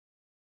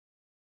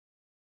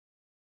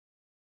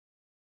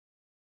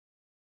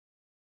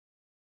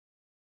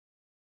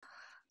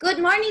Good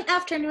morning,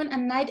 afternoon,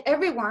 and night,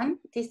 everyone.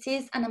 This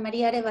is Ana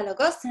Maria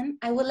Arevalo-Gossen.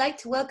 I would like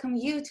to welcome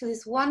you to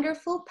this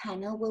wonderful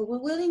panel where we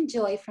will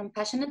enjoy from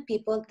passionate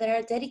people that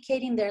are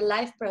dedicating their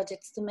life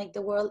projects to make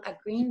the world a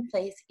green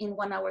place in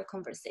 1 hour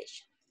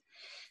conversation.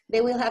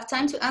 They will have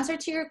time to answer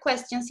to your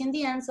questions in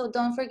the end, so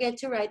don't forget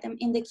to write them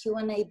in the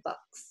Q&A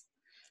box.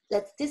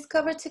 Let's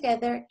discover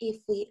together if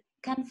we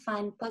can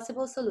find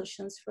possible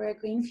solutions for a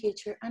green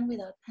future and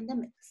without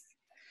pandemics.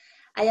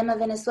 I am a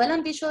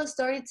Venezuelan visual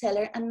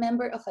storyteller and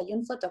member of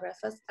Ayün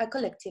Fotógrafas, a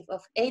collective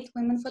of 8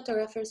 women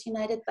photographers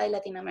united by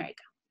Latin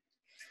America.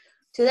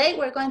 Today,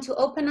 we're going to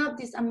open up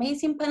this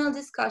amazing panel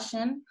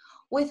discussion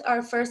with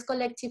our first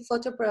collective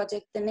photo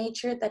project, The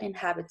Nature That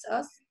Inhabits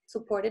Us,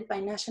 supported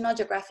by National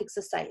Geographic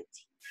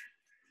Society.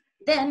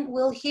 Then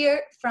we'll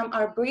hear from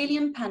our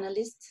brilliant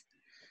panelists,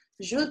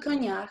 Jules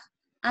Coignard,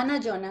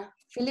 Yona,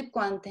 Philipp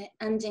Quante,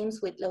 and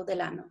James Whitlow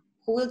Delano,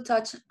 who will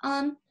touch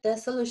on the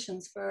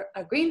solutions for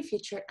a green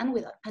future and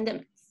without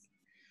pandemics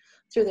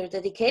through their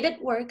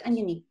dedicated work and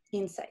unique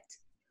insight.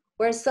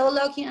 We're so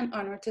lucky and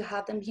honored to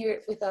have them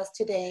here with us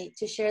today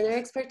to share their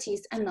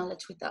expertise and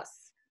knowledge with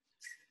us.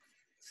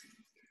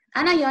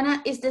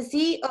 Yona is the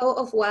CEO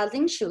of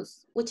Wildling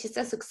Shoes, which is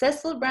a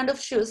successful brand of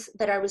shoes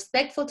that are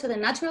respectful to the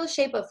natural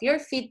shape of your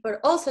feet, but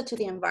also to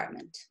the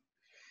environment.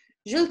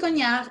 Jules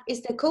Coignard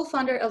is the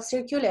co-founder of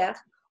Circul'r,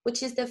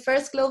 which is the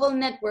first global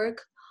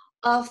network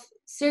of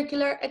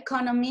circular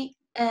economy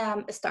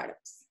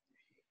startups.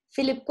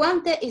 Philipp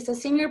Quante is a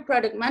senior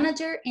product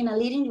manager in a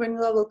leading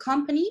renewable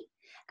company,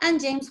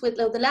 and James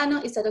Whitlow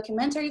Delano is a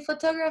documentary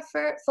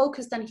photographer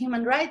focused on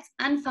human rights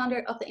and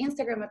founder of the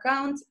Instagram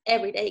account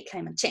Everyday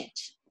Climate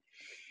Change.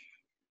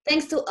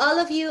 Thanks to all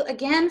of you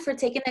again for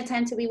taking the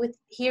time to be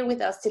here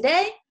with us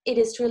today. It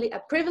is truly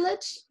a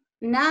privilege.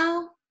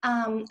 Now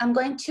I'm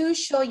going to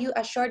show you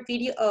a short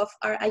video of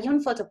our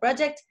Ayün photo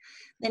project,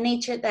 The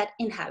Nature That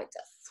Inhabits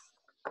Us.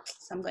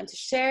 So I'm going to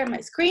share my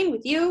screen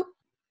with you.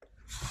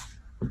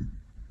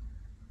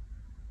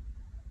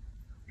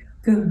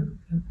 Go.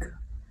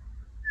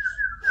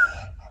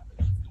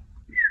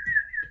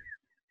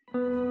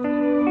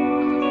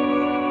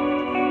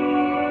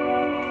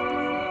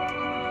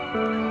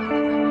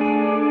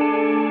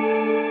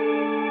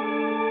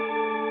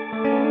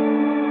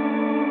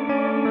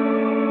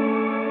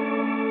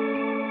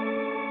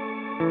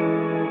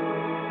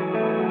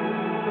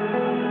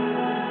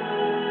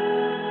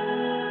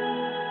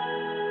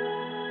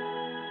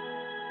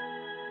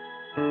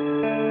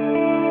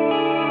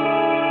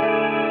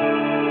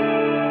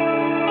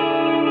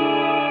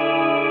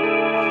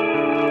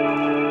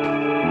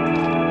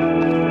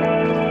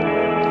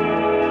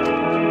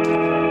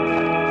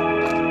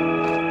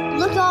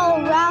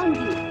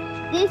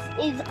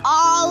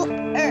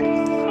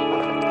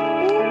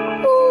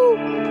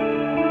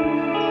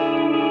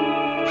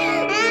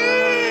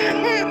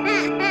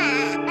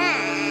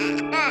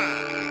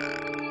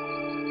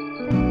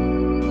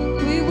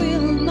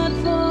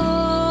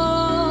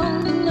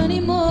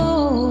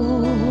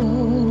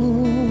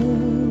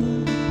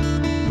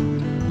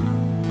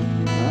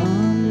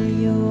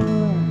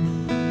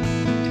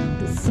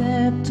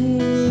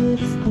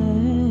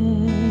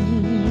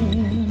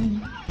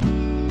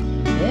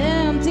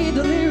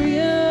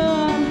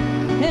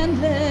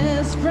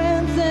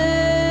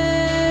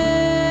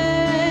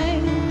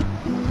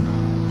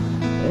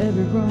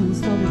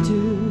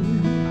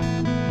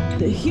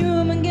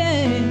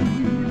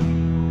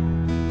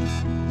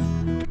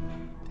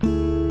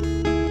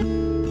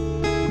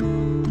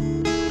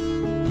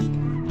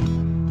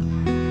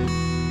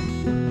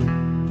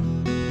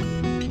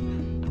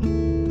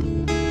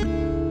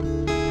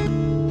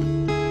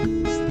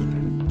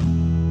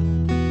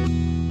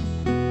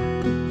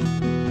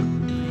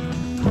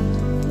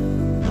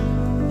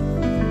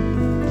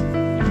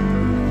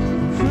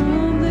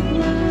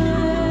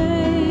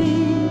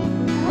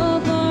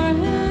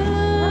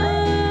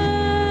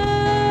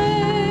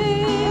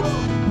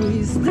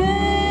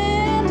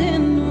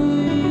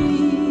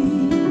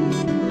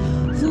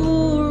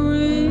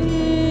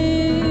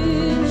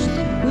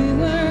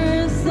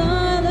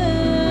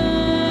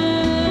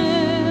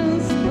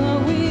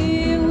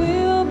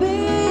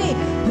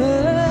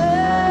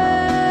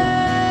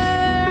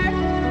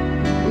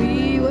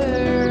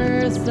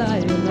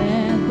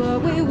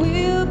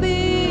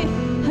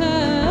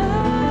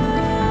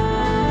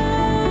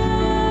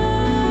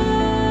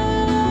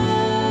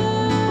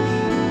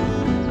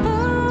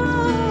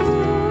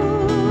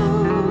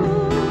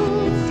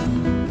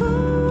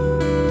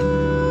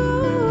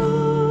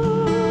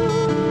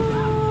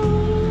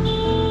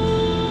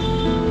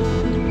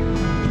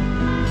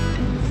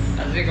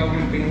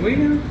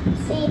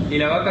 ¿Y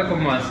la vaca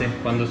cómo hace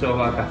cuando sos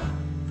vaca?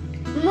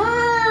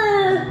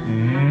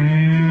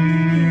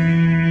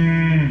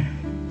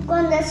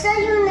 Cuando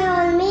soy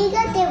una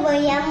hormiga te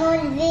voy a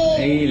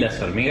morder. Y las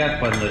hormigas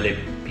cuando le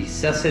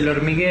pisas el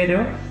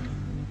hormiguero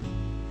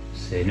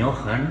se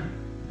enojan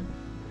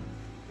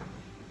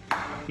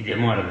y te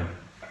muerden.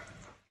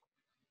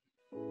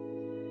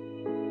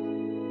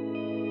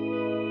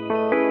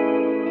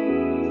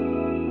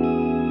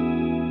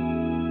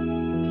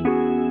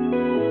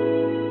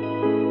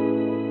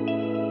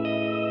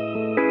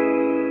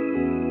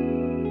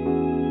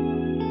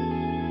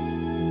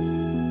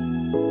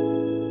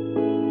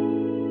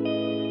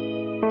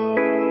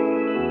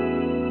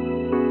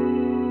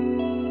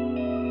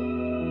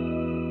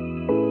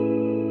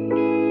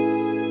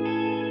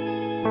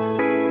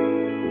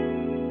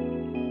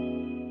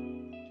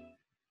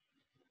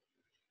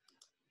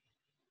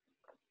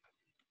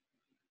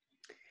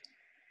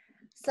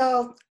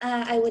 So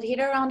I would hit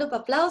a round of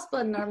applause,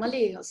 but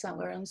normally so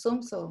we're on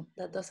Zoom, so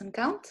that doesn't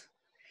count.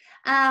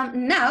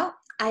 Now,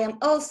 I am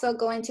also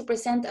going to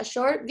present a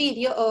short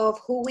video of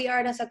who we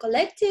are as a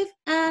collective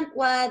and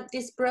what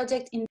this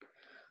project is.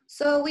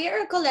 So we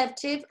are a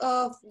collective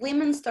of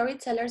women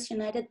storytellers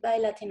united by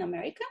Latin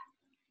America.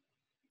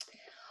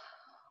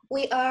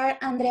 We are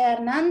Andrea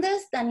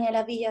Hernandez,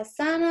 Daniela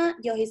Villasana,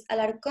 Yohis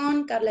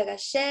Alarcón, Carla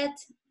Gachet,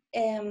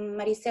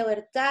 Mariseo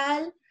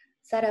Hertal,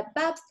 Sara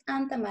Pabst,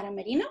 and Tamara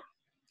Merino.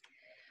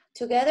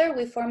 Together,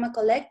 we form a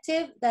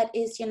collective that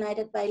is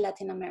united by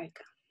Latin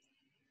America.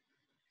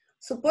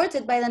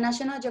 Supported by the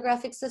National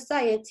Geographic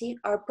Society,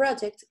 our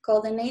project,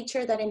 called The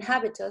Nature That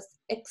Inhabits Us,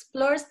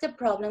 explores the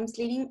problems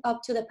leading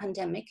up to the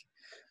pandemic,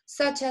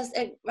 such as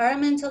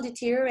environmental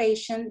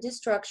deterioration,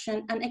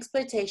 destruction, and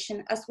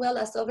exploitation, as well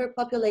as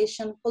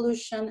overpopulation,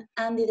 pollution,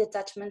 and the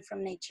detachment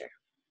from nature.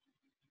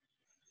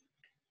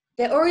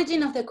 The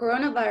origin of the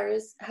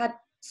coronavirus has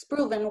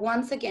proven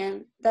once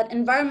again that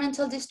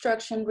environmental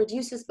destruction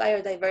reduces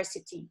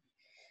biodiversity,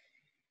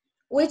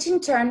 which in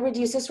turn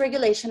reduces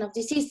regulation of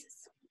diseases.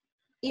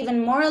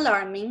 Even more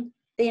alarming,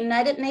 the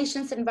United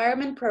Nations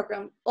Environment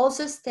Programme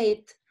also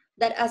states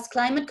that as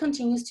climate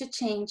continues to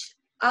change,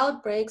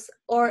 outbreaks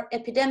or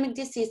epidemic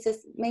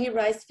diseases may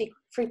rise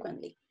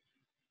frequently.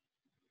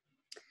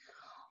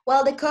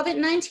 While the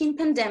COVID-19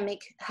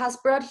 pandemic has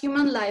brought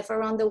human life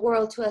around the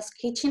world to a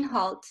screeching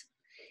halt,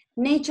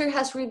 nature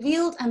has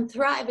revealed and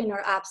thrived in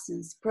our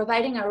absence,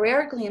 providing a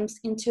rare glimpse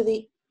into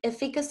the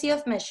efficacy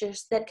of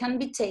measures that can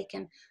be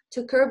taken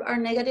to curb our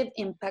negative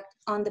impact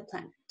on the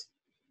planet.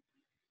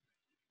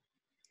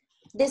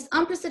 This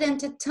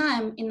unprecedented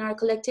time in our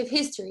collective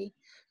history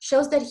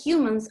shows that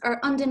humans are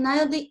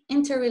undeniably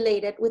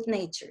interrelated with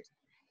nature,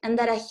 and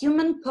that a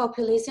human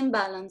populace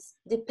imbalance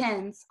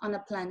depends on a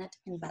planet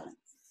in balance.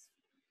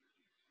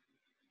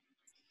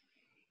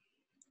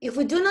 If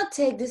we do not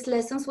take these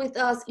lessons with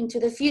us into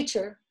the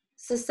future,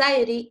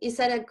 society is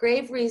at a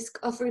grave risk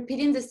of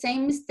repeating the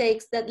same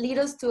mistakes that lead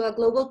us to a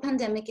global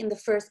pandemic in the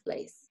first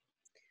place.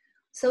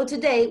 So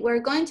today,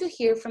 we're going to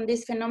hear from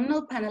this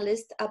phenomenal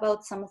panelist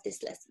about some of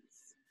these lessons.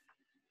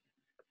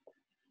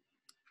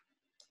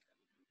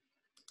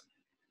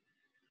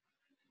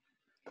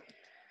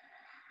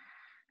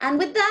 And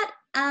with that,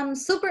 I'm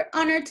super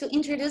honored to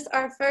introduce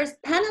our first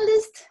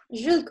panelist,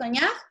 Jules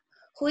Coignard,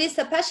 who is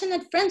a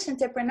passionate French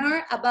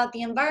entrepreneur about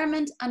the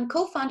environment and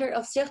co-founder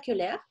of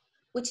Circul'r,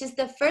 which is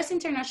the first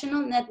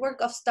international network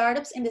of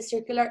startups in the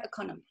circular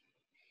economy.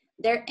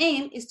 Their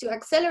aim is to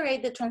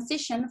accelerate the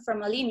transition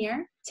from a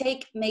linear,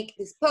 take, make,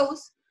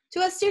 dispose, to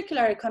a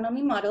circular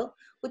economy model,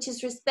 which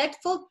is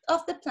respectful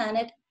of the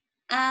planet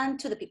and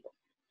to the people.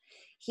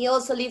 He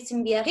also lives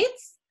in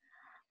Biarritz,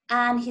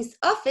 and his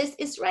office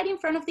is right in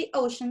front of the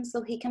ocean,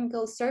 so he can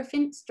go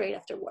surfing straight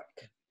after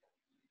work.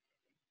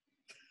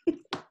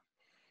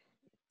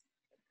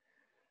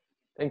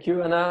 Thank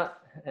you, Anna,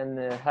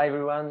 and hi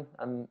everyone.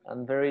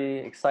 I'm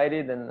very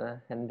excited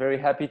and very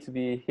happy to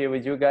be here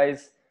with you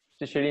guys.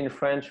 Especially in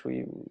French,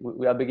 we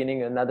are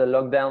beginning another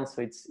lockdown,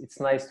 so it's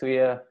nice to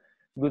hear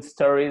good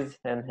stories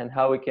and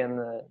how we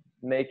can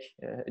make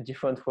a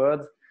different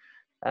world.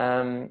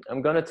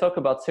 I'm going to talk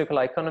about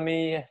circular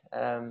economy.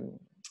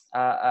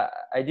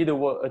 I did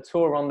a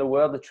tour around the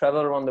world, a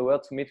travel around the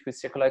world to meet with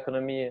circular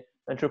economy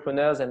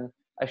entrepreneurs, and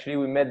actually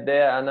we met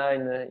there, Anna,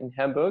 in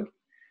Hamburg.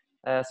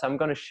 So I'm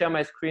going to share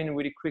my screen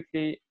really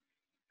quickly.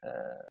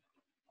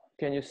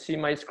 Can you see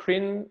my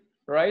screen,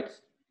 right?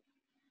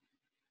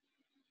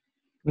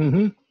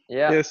 Mm-hmm.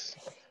 Yeah. Yes.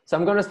 So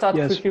I'm going to start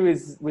quickly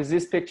with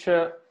this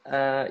picture.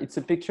 It's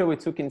a picture we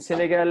took in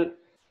Senegal.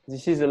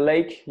 This is a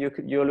lake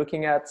you're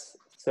looking at.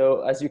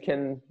 So as you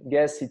can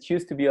guess, it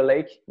used to be a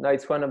lake. Now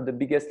it's one of the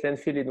biggest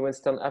landfill in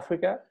Western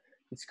Africa.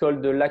 It's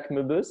called the Lac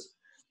Mebeus.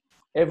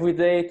 Every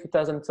day,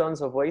 2,000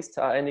 tons of waste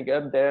are ending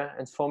up there.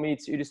 And for me,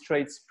 it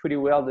illustrates pretty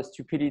well the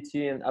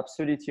stupidity and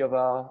absurdity of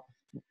our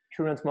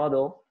current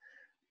model.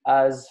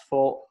 As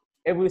for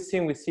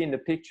everything we see in the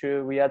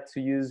picture, we had to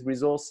use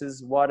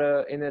resources,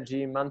 water,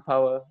 energy,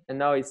 manpower, and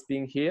now it's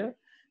being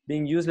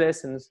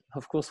useless. And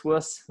of course,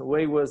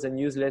 way worse than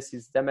useless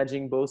is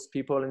damaging both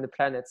people and the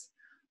planet,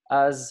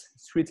 as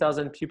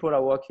 3,000 people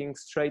are walking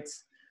straight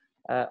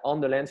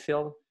on the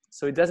landfill.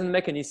 So it doesn't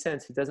make any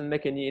sense. It doesn't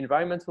make any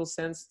environmental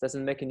sense,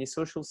 doesn't make any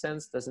social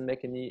sense, doesn't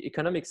make any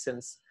economic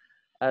sense,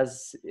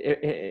 as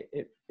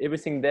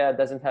everything there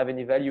doesn't have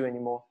any value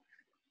anymore.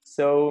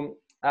 So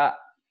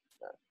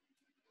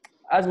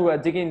as we were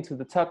digging into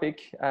the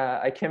topic,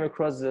 I came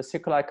across the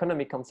circular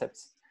economy concept,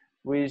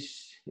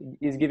 which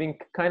is giving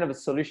kind of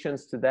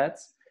solutions to that,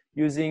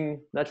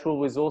 using natural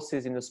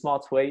resources in a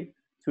smart way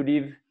to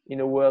live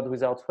in a world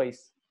without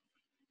waste.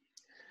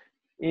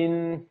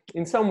 In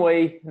some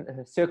way,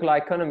 circular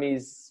economy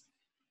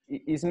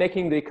is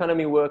making the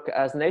economy work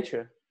as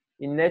nature.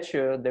 In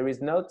nature, there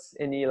is not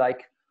any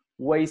like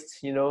waste,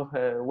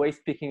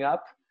 waste picking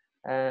up,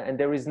 and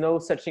there is no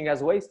such thing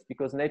as waste,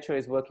 because nature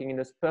is working in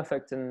a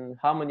perfect and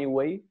harmony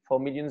way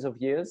for millions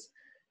of years.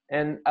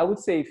 And I would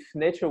say if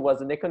nature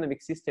was an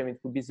economic system, it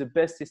would be the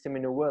best system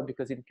in the world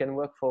because it can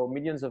work for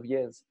millions of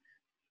years.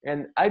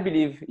 And I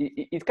believe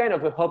it's kind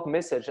of a hope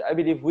message. I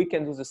believe we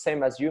can do the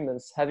same as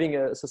humans, having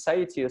a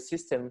society, a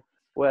system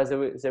where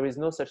there is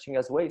no such thing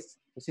as waste,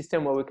 a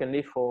system where we can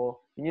live for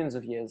millions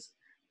of years.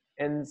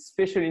 And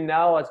especially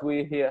now as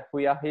we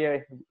are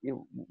here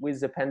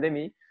with the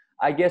pandemic,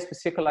 I guess with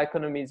circular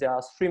economy, there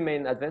are three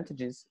main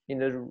advantages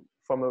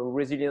from a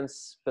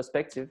resilience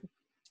perspective.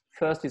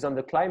 First is on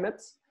the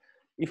climate.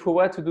 If we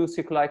were to do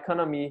circular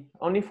economy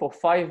only for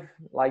 5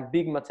 like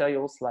big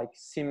materials like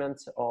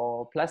cement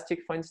or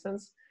plastic, for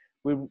instance,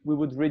 we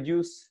would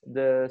reduce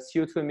the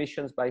CO2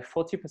 emissions by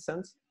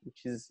 40%,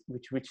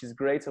 which is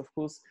great, of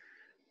course.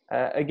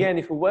 Again,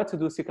 if we were to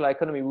do circular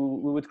economy,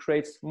 we would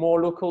create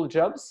more local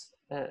jobs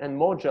and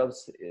more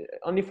jobs.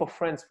 Only for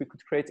France, we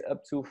could create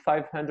up to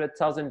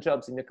 500,000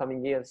 jobs in the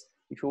coming years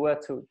if we were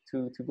to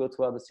go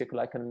toward the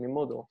circular economy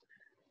model.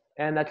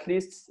 And at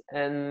least,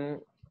 and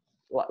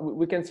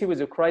we can see with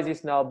the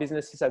crisis now,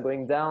 businesses are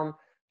going down,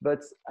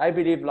 but I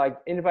believe like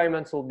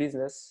environmental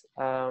business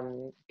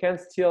can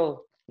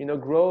still, you know,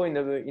 grow in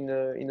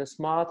a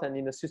smart and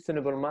in a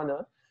sustainable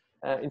manner.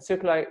 In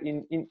circular,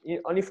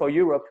 only for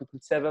Europe, we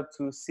could save up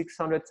to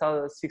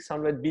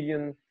 600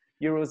 billion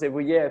euros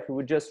every year if we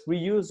would just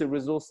reuse the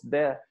resource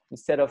there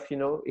instead of, you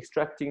know,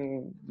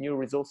 extracting new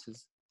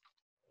resources.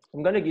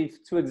 I'm going to give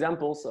 2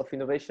 examples of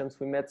innovations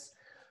we met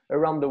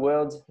around the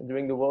world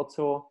during the world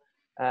tour.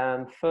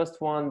 First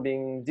one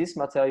being this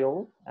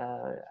material.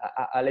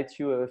 I'll let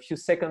you a few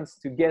seconds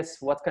to guess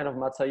what kind of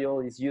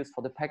material is used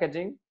for the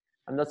packaging.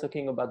 I'm not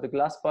talking about the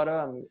glass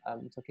bottle,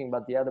 I'm talking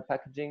about the other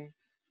packaging.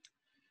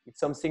 It's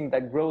something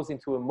that grows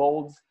into a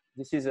mold.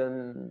 This is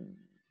a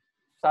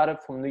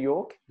startup from New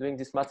York doing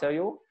this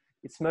material.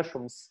 It's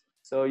mushrooms.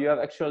 So you have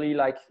actually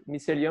like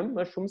mycelium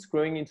mushrooms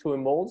growing into a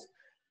mold.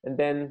 And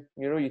then,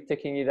 you know, you're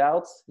taking it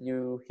out,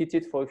 you heat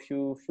it for a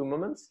few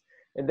moments.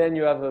 And then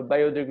you have a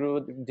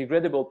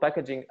biodegradable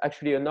packaging,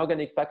 actually an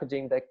organic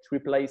packaging that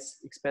replaces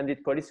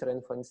expanded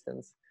polystyrene, for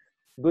instance.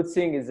 Good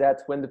thing is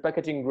that when the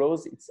packaging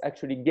grows, it's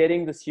actually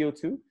getting the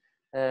CO2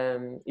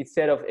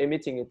 instead of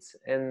emitting it.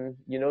 And,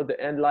 you know, the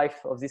end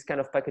life of this kind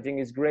of packaging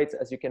is great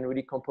as you can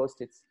really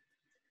compost it.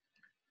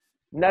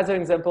 Another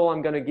example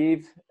I'm going to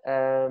give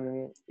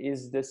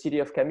is the city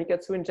of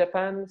Kamikatsu in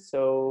Japan.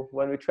 So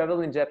when we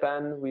traveled in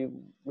Japan, we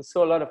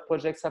saw a lot of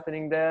projects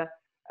happening there.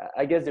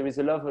 I guess there is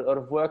a lot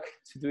of work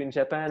to do in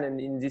Japan,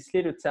 and in this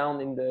little town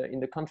in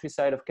the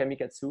countryside of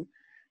Kamikatsu,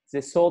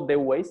 they sort their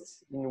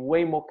waste in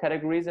way more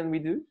categories than we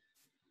do.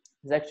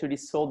 They actually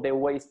sort their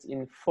waste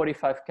in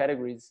 45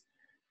 categories.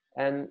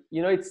 And,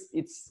 you know,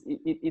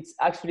 it's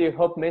actually a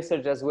hope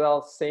message as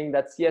well, saying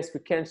that, yes, we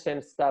can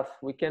change stuff,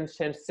 we can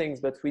change things,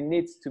 but we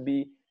need to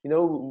be, you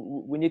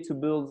know, we need to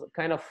build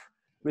kind of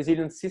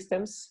resilient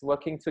systems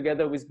working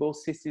together with both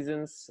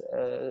citizens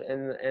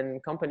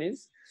and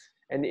companies.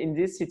 And in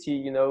this city,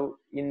 you know,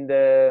 in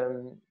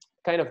the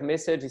kind of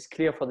message is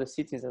clear for the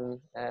citizen.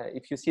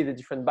 If you see the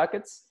different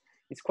buckets,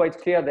 it's quite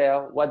clear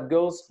there what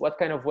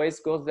kind of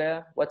waste goes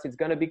there, what it's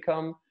going to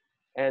become,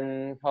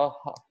 and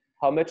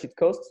how much it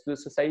costs to the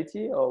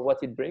society or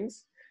what it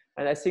brings.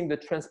 And I think the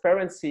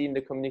transparency in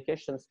the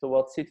communications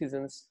towards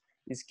citizens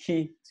is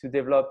key to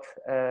develop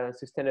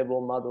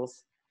sustainable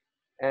models.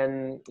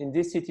 And in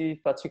this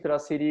city, particular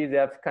city, they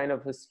have kind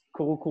of a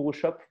Circul'r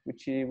shop,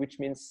 which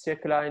means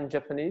circular in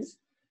Japanese.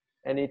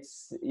 And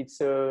it's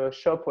a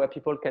shop where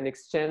people can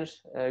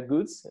exchange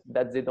goods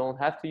that they don't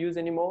have to use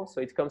anymore.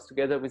 So it comes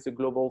together with a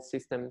global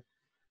system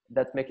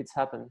that make it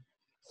happen.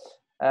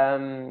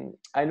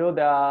 I know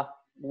there are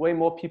way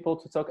more people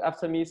to talk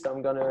after me, so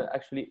I'm gonna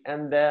actually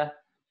end there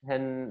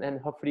and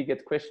hopefully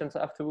get questions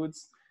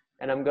afterwards.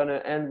 And I'm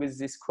gonna end with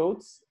this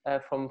quote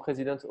from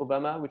President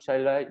Obama, which I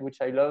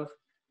love,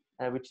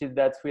 which is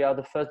that we are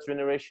the first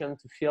generation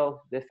to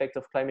feel the effect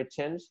of climate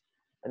change,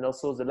 and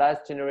also the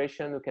last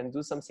generation who can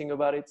do something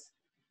about it.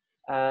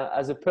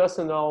 As a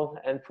personal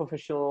and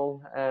professional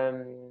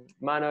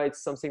manner,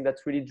 it's something that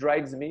really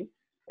drives me,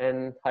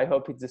 and I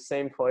hope it's the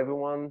same for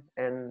everyone.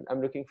 And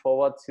I'm looking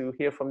forward to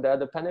hear from the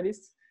other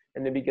panelists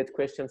and maybe get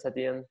questions at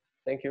the end.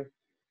 Thank you.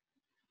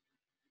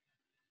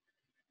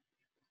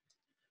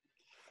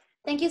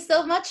 Thank you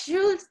so much,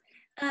 Jules.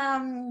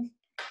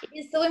 It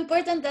is so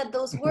important that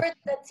those words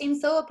that seem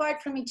so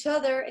apart from each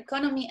other,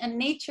 economy and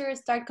nature,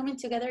 start coming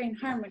together in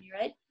harmony,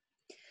 right?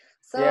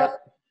 So,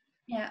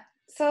 yeah.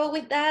 So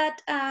with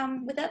that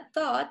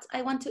thought,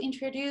 I want to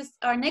introduce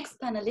our next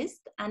panelist,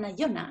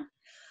 Yona,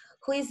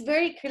 who is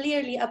very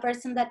clearly a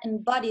person that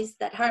embodies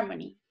that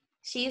harmony.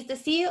 She is the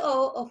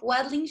CEO of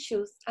Wildling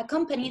Shoes, a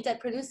company that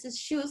produces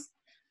shoes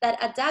that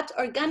adapt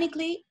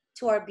organically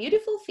to our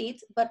beautiful feet,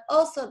 but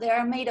also they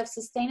are made of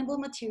sustainable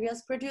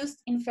materials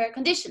produced in fair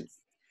conditions.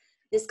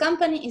 This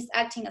company is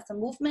acting as a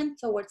movement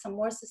towards a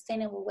more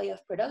sustainable way of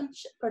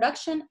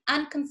production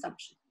and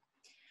consumption.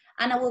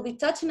 And I will be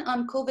touching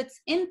on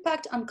COVID's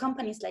impact on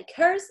companies like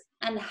hers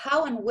and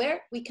how and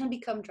where we can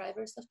become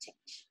drivers of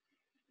change.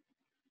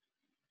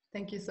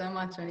 Thank you so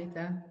much,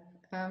 Anita.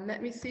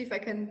 Let me see if I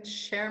can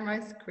share my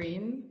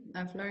screen.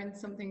 I've learned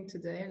something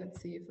today.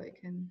 Let's see if I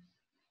can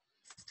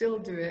still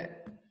do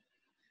it.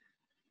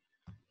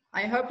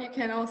 I hope you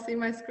can all see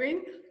my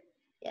screen.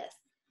 Yes.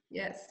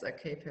 Yes,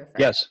 okay, perfect.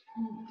 Yes.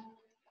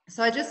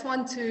 So I just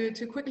want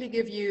to quickly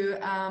give you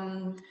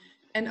an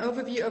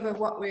overview over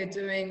what we're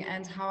doing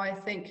and how I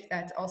think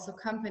that also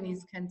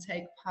companies can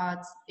take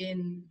part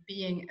in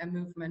being a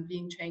movement,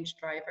 being change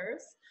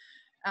drivers.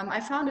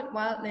 I founded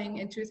Wildling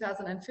in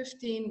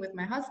 2015 with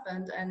my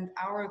husband, and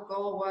our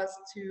goal was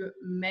to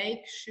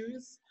make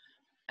shoes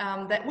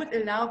that would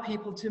allow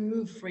people to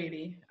move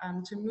freely,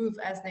 to move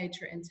as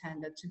nature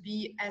intended, to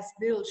be as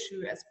little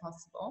shoe as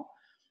possible.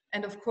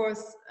 And of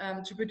course,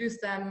 to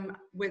produce them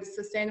with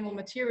sustainable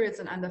materials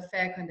and under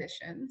fair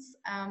conditions.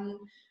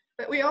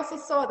 But we also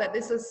saw that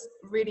this is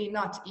really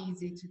not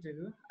easy to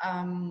do,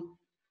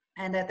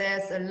 and that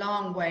there's a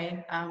long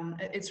way.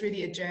 It's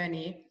really a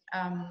journey.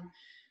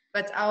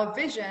 But our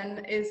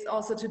vision is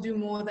also to do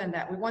more than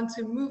that. We want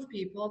to move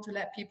people, to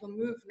let people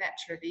move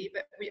naturally,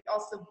 but we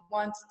also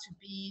want to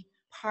be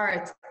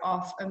part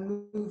of a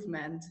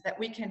movement that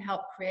we can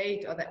help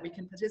create or that we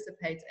can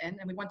participate in,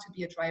 and we want to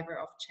be a driver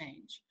of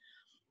change.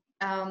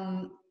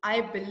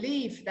 I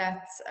believe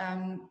that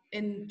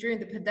during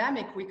the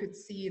pandemic, we could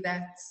see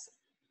that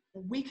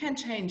we can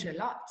change a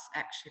lot,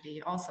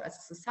 actually, also as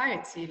a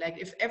society. Like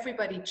if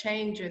everybody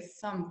changes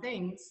some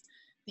things,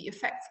 the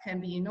effects can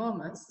be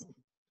enormous.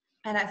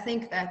 And I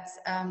think that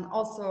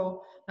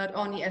also not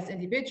only as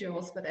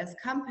individuals, but as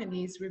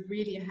companies, we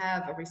really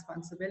have a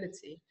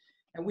responsibility.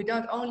 And we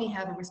don't only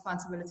have a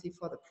responsibility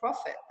for the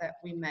profit that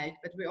we make,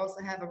 but we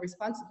also have a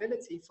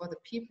responsibility for the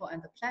people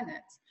and the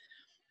planet.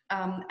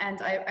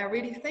 And I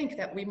really think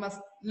that we must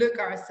look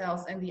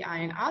ourselves in the eye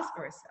and ask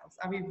ourselves,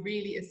 are we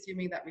really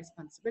assuming that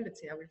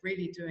responsibility? Are we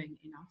really doing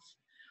enough?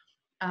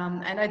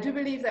 And I do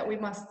believe that we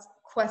must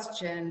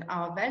question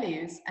our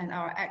values and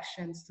our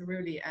actions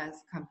truly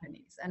as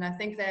companies. And I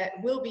think there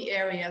will be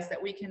areas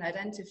that we can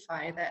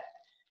identify that,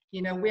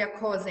 you know, we are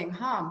causing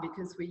harm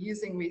because we're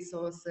using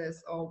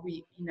resources, or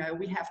we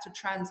have to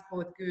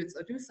transport goods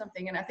or do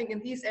something. And I think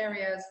in these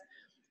areas,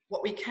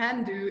 what we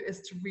can do is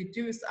to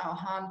reduce our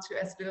harm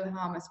to as little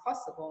harm as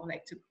possible,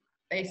 like to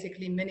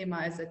basically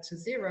minimize it to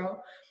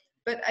zero.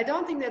 But I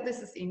don't think that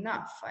this is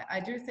enough. I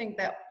do think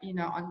that, you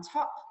know, on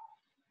top,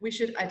 we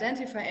should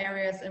identify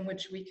areas in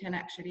which we can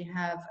actually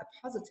have a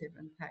positive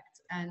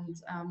impact. And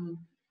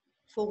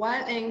for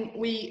Wildling,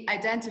 we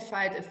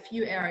identified a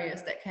few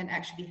areas that can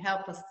actually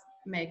help us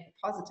make a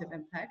positive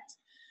impact.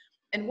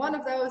 And one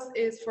of those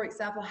is, for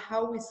example,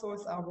 how we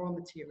source our raw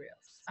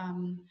materials.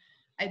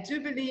 I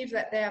do believe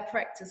that there are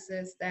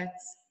practices that,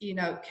 you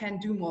know, can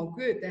do more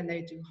good than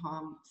they do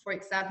harm. For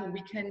example,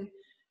 we can,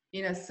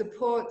 you know,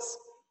 support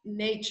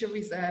nature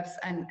reserves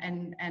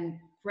and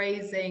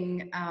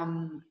grazing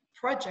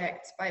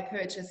projects by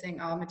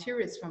purchasing our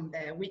materials from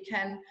there. We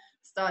can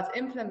start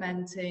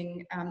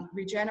implementing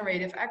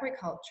regenerative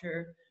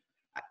agricultural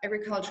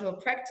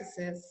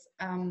practices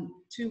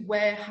to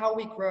where how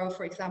we grow,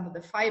 for example,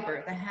 the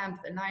fiber, the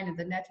hemp, the nylon, and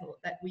the nettle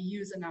that we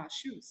use in our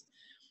shoes.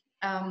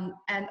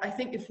 And I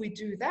think if we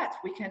do that,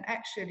 we can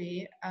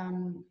actually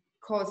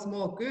cause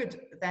more good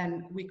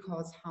than we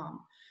cause harm.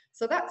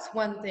 So that's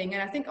one thing.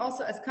 And I think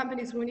also as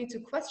companies, we need to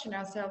question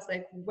ourselves,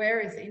 like, where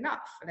is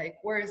enough? Like,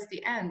 where is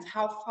the end?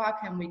 How far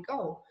can we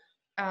go?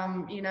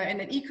 You know, in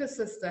an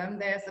ecosystem,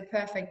 there's a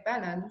perfect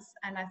balance.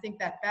 And I think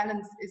that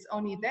balance is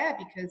only there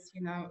because,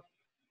 you know,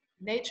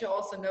 nature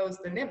also knows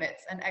the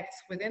limits and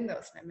acts within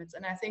those limits.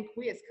 And I think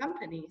we as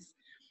companies,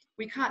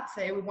 we can't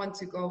say we want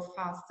to go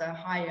faster,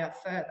 higher,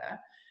 further.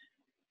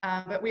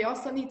 But we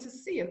also need to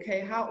see,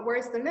 okay,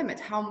 where's the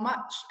limit? How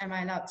much am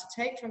I allowed to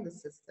take from the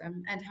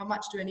system, and how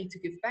much do I need to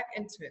give back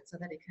into it so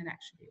that it can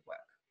actually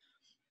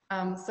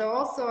work? So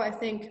also, I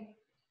think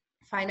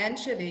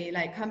financially,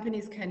 like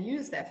companies can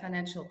use their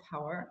financial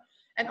power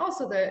and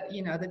also the,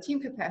 you know, the team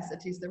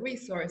capacities, the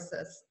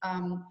resources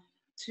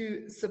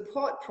to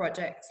support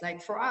projects.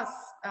 Like for us,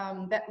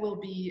 that will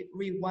be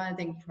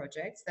rewilding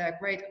projects. There are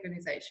great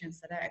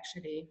organizations that are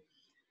actually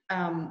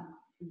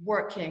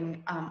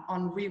working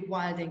on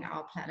rewilding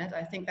our planet.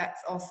 I think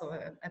that's also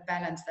a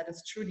balance that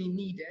is truly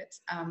needed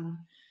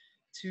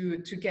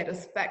to get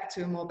us back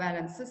to a more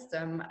balanced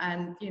system.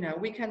 And, you know,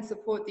 we can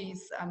support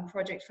these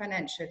projects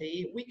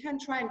financially. We can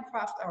try and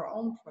craft our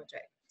own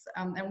projects,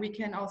 and we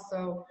can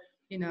also,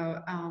 you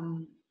know,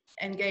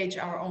 engage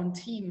our own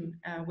team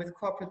with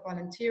corporate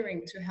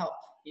volunteering to help,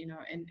 you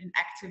know, in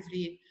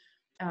actively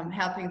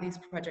helping these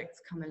projects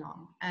come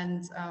along.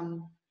 And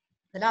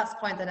the last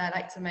point that I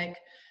like to make,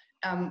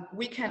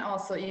 we can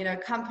also, you know,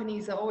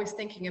 companies are always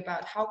thinking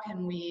about how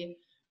can we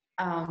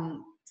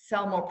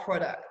sell more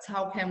products?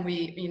 How can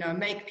we, you know,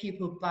 make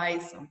people buy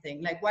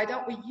something? Like, why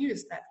don't we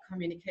use that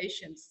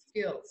communication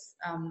skills?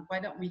 Why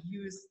don't we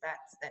use that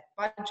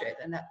budget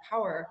and that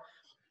power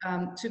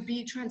to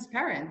be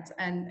transparent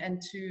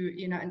and to,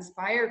 you know,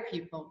 inspire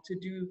people to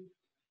do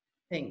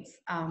things?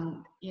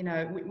 You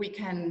know, we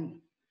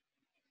can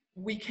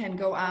we can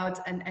go out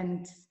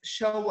and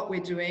show what we're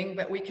doing,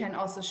 but we can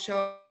also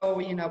show,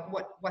 you know,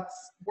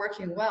 what's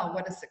working well,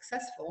 what is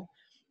successful,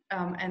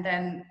 and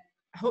then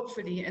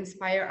hopefully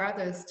inspire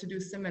others to do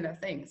similar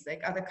things,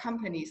 like other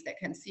companies that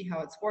can see how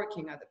it's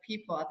working, other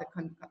people,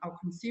 our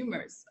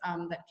consumers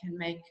that can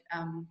make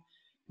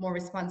more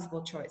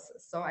responsible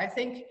choices. So I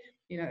think,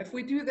 you know, if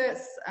we do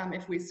this,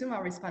 if we assume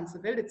our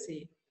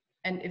responsibility,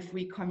 and if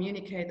we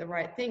communicate the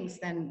right things,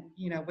 then,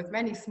 you know, with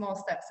many small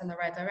steps in the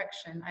right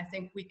direction, I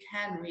think we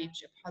can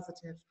reach a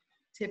positive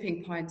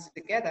tipping point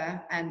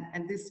together.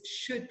 And this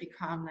should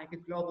become like a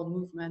global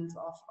movement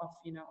of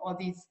you know, all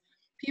these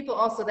people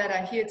also that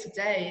are here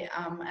today,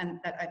 and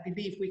that I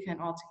believe we can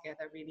all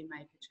together really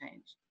make a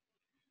change.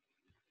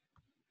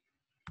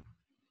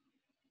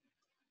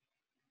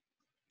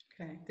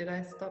 Okay, did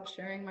I stop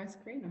sharing my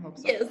screen? I hope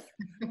so. Yes,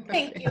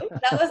 thank you.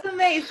 That was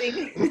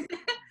amazing.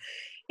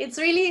 It's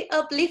really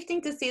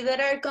uplifting to see that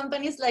there are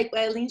companies like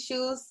Wildling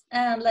Shoes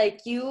and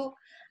like you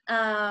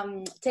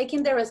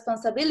taking the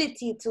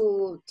responsibility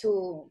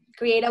to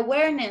create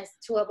awareness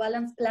to a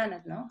balanced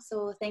planet, no?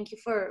 So thank you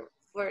for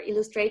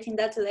illustrating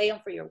that today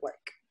and for your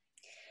work.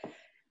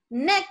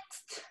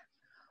 Next,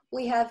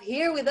 we have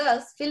here with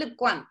us Philipp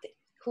Quante,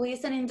 who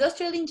is an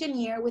industrial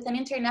engineer with an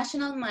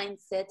international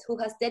mindset who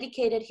has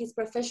dedicated his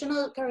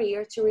professional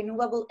career to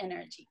renewable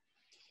energy.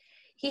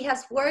 He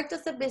has worked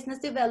as a business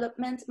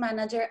development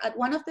manager at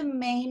one of the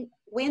main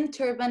wind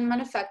turbine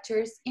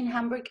manufacturers in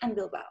Hamburg and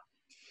Bilbao.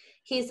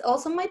 He is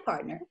also my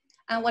partner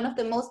and one of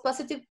the most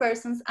positive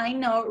persons I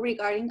know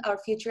regarding our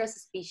future as a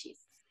species.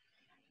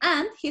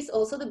 And he's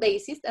also the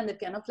bassist and the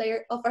piano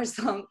player of our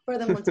song For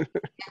the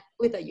Multimedia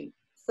with Ayün.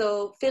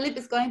 So Philipp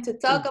is going to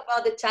talk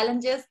about the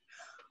challenges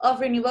of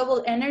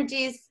renewable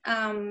energies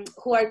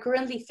who are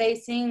currently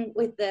facing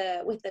with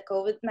the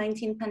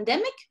COVID-19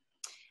 pandemic,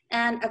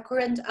 and a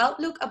current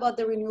outlook about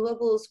the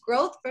renewables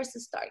growth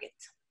versus target.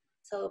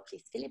 So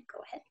please, Philipp,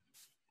 go ahead.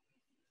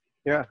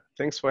 Yeah,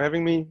 thanks for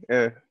having me.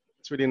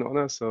 It's really an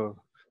honor. So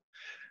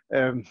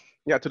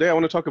yeah, today I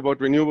want to talk about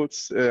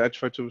renewables. I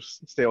try to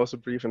stay also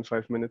brief in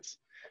 5 minutes,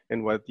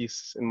 and why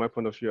these, in my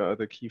point of view, are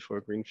the key for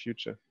a green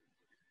future.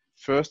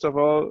 First of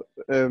all,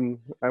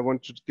 I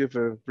want to give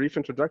a brief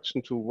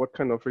introduction to what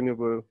kind of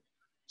renewable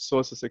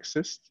sources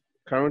exist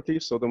currently.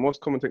 So the most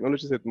common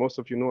technologies that most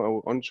of you know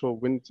are onshore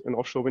wind and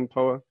offshore wind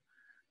power.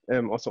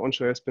 Also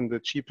onshore has been the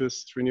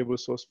cheapest renewable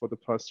source for the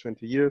past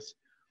 20 years.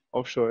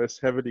 Offshore is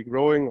heavily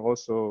growing,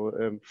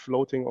 also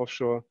floating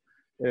offshore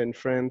in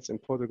France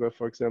and Portugal,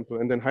 for example.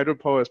 And then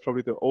hydropower is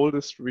probably the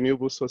oldest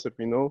renewable source that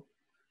we know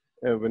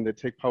when they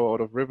take power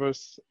out of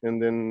rivers.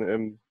 And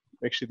then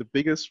actually the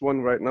biggest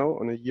one right now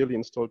on a yearly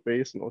installed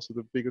base, and also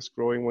the biggest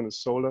growing one, is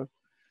solar.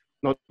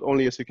 Not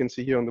only, as you can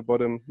see here on the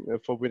bottom,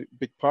 for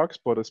big parks,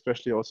 but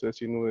especially also,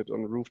 as you know, it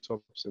on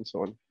rooftops and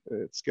so on.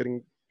 It's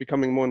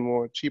becoming more and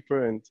more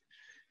cheaper, and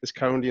is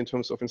currently, in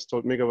terms of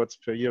installed megawatts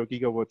per year, or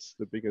gigawatts,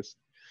 the biggest.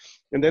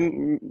 And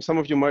then some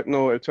of you might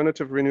know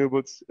alternative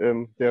renewables.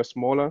 They are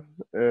smaller.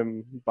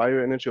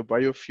 Bioenergy or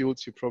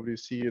biofuels, you probably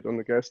see it on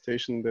the gas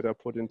station, that are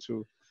put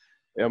into,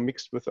 are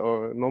mixed with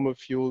our normal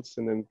fuels.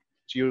 And then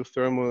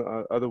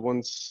geothermal, other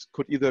ones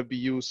could either be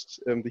used,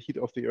 the heat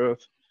of the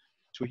earth,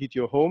 to heat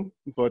your home,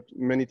 but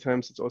many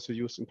times it's also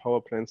used in power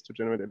plants to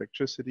generate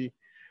electricity.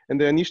 And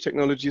there are niche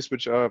technologies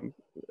which are,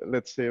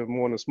 let's say,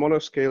 more on a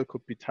smaller scale,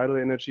 could be tidal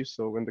energy.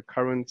 So when the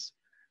currents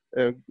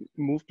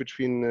move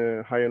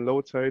between high and low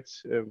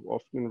tides,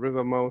 often in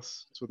river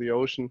mouths to the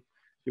ocean,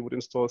 you would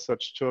install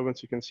such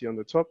turbines you can see on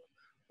the top.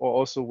 Or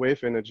also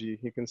wave energy.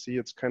 You can see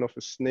it's kind of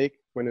a snake.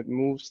 When it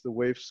moves, the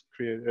waves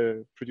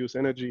produce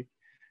energy.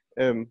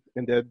 And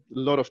there are a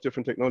lot of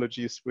different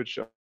technologies which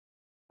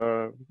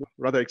are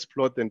rather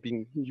explored than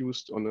being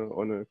used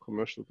on a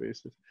commercial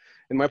basis.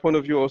 In my point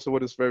of view, also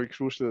what is very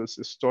crucial is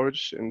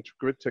storage and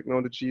grid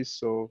technologies.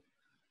 So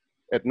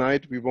at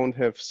night we won't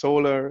have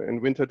solar,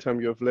 and wintertime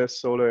you have less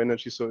solar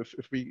energy. So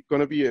if we're going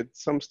to be at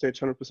some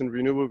stage 100%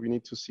 renewable, we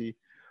need to see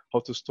how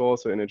to store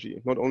the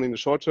energy, not only in the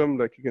short term,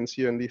 like you can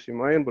see in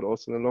lithium ion, but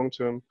also in the long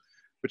term,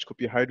 which could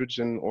be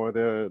hydrogen, or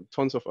there are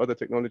tons of other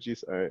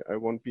technologies. I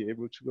won't be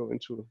able to go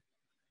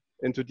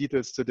into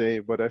details today,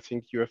 but I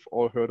think you have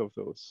all heard of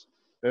those.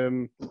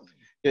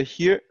 Yeah,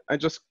 here I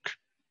just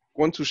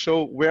want to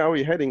show where are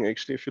we heading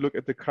actually. If you look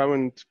at the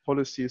current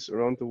policies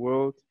around the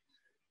world,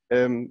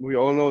 we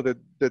all know that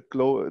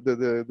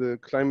the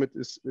climate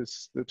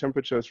the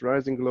temperature is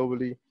rising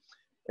globally.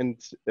 And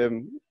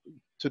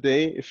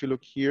today, if you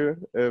look here,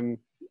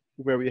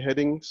 where we're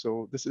heading,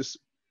 so this is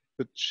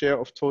the share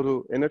of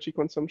total energy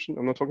consumption.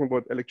 I'm not talking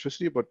about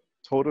electricity, but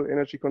total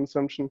energy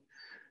consumption.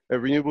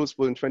 Renewables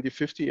will in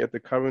 2050 at the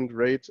current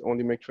rate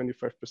only make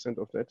 25%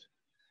 of that.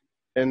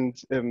 And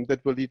that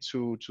will lead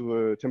to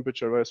a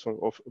temperature rise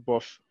of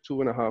above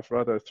 2.5,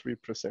 rather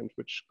 3%,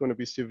 which is going to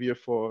be severe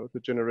for the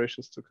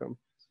generations to come.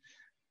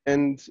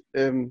 And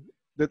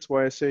that's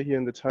why I say here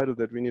in the title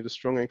that we need a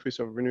strong increase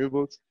of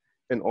renewables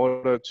in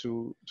order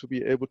to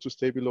be able to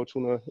stay below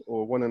 2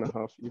 or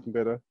 1.5, even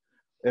better.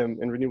 And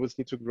renewables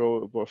need to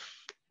grow above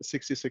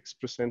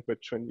 66% by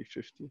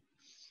 2050.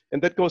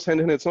 And that goes hand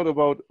in hand. It's not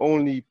about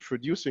only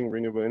producing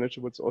renewable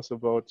energy, but it's also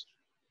about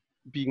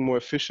being more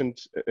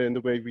efficient in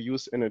the way we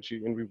use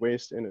energy and we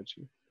waste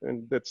energy.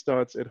 And that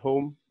starts at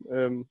home,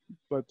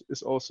 but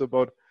it's also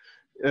about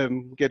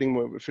getting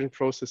more efficient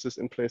processes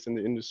in place in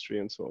the industry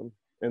and so on.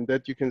 And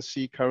that you can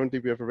see currently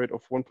we have a rate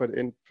of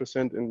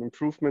 1.8% in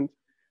improvement.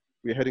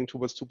 We're heading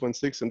towards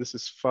 2.6, and this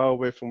is far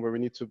away from where we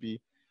need to be.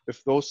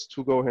 If those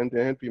two go hand in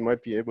hand, we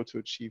might be able to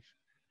achieve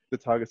the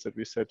targets that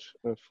we set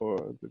for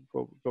the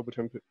global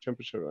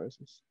temperature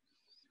rises.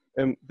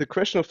 The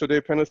question of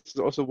today, panelists, is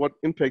also what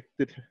impact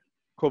did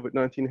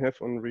COVID-19 have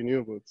on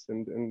renewables?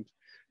 And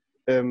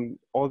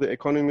all the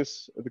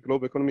economies, the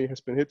global economy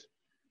has been hit.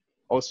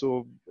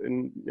 Also,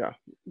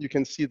 you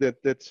can see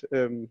that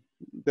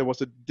there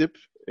was a dip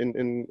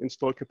in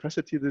installed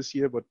capacity this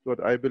year,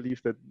 but I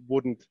believe that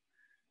wouldn't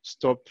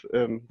stop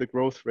the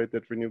growth rate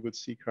that renewables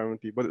see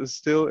currently. But it's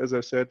still, as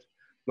I said,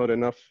 not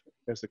enough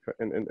at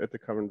the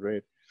current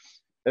rate.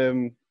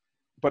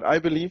 But I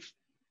believe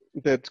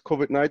that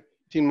COVID-19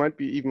 might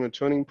be even a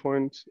turning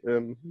point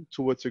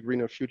towards a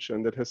greener future,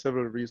 and that has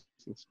several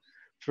reasons.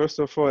 First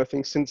of all, I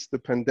think since the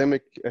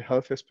pandemic,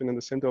 health has been in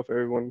the center of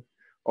everyone.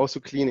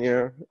 Also, clean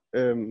air,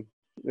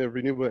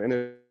 renewable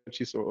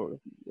energies,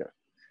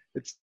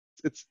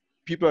 it's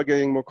people are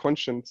getting more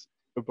conscious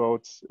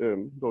about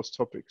those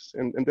topics,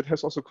 and that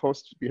has also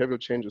caused behavioral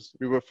changes.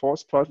 We were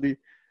forced partly,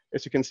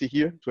 as you can see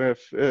here, to have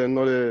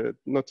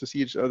not to see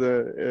each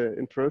other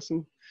in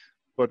person,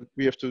 but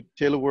we have to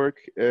telework.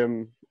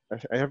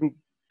 I haven't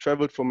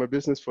traveled for my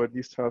business for at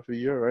least half a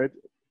year, right?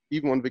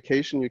 Even on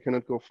vacation, you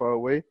cannot go far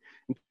away.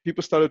 And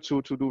people started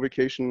to do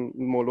vacation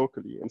more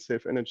locally and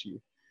save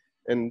energy.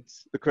 And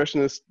the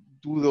question is,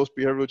 do those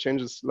behavioral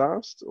changes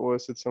last, or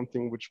is it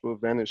something which will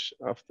vanish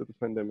after the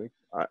pandemic?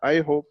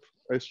 I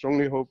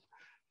strongly hope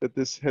that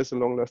this has a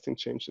long-lasting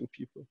change in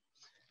people.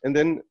 And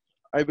then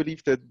I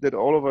believe that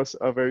all of us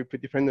are very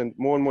dependent,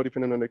 more and more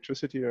dependent on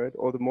electricity, right?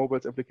 All the mobile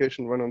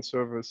applications run on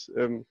servers.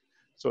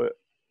 So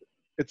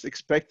it's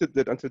expected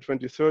that until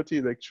 2030,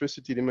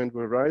 electricity demand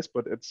will rise,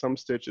 but at some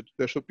stage,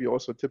 there should be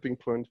also a tipping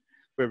point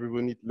where we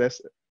will need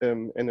less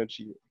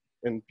energy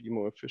and be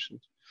more efficient.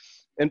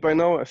 And by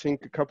now, I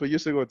think a couple of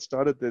years ago, it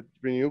started that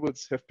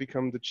renewables have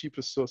become the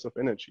cheapest source of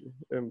energy.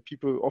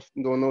 People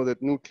often don't know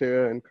that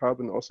nuclear and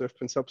carbon also have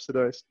been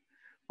subsidized.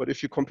 But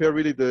if you compare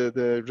really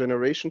the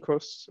generation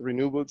costs,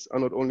 renewables are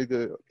not only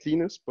the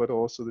cleanest, but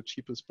also the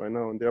cheapest by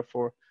now. And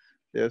therefore,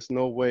 there's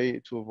no way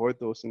to avoid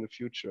those in the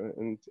future.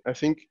 And I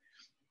think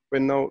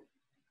when now,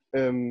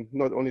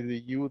 not only the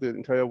EU, the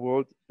entire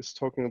world is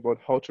talking about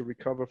how to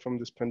recover from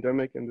this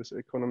pandemic and this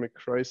economic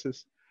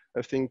crisis,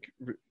 I think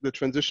the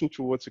transition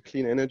towards a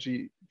clean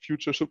energy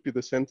future should be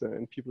the center,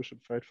 and people should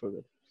fight for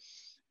that.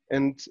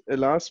 And a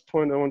last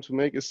point I want to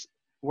make is,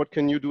 what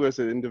can you do as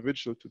an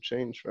individual to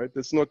change, right?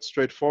 That's not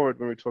straightforward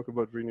when we talk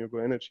about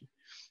renewable energy.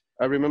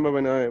 I remember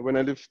when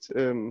I lived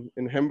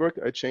in Hamburg,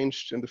 I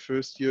changed in the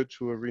first year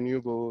to a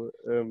renewable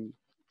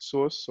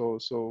source.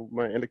 So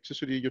my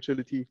electricity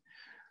utility,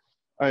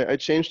 I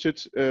changed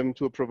it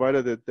to a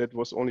provider that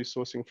was only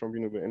sourcing from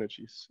renewable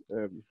energies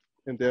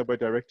and thereby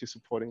directly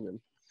supporting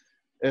them.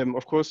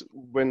 Of course,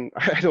 when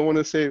I don't want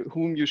to say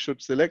whom you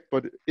should select,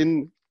 but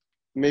in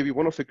maybe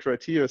one of the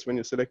criteria when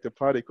you select a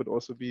party could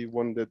also be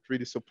one that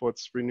really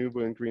supports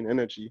renewable and green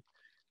energy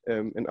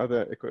and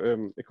other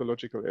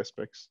ecological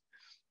aspects.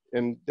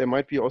 And there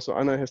might be also,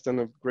 Anna has done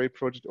a great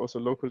project also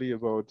locally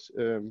about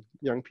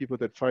young people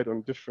that fight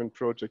on different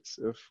projects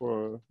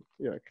for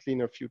a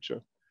cleaner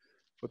future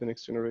for the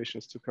next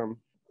generations to come.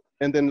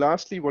 And then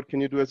lastly, what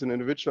can you do as an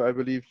individual? I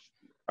believe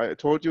I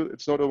told you,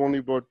 it's not only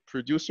about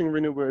producing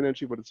renewable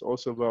energy, but it's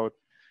also about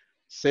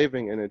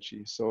saving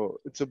energy. So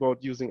it's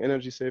about using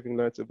energy saving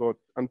lights, about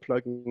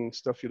unplugging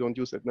stuff you don't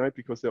use at night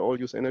because they all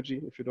use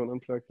energy if you don't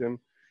unplug them,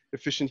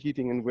 efficient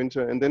heating in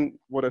winter. And then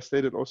what I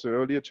stated also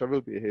earlier,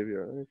 travel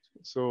behavior, right?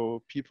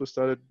 So people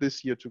started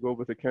this year to go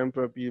with a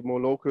camper, be more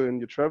local in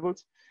your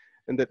travels,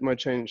 and that might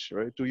change,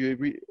 right? Do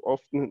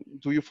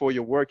you for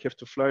your work have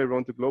to fly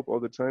around the globe all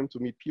the time to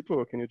meet people,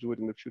 or can you do it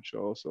in the future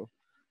also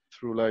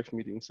through live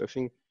meetings? I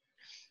think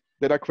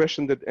that are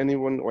questions that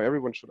anyone or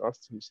everyone should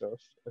ask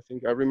himself. I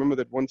think I remember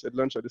that once at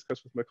lunch I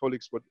discussed with my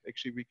colleagues what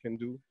actually we can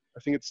do. I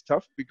think it's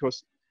tough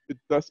because it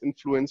does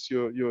influence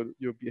your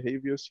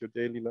behaviors, your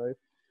daily life,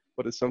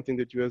 but it's something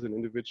that you as an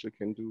individual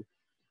can do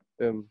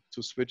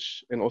to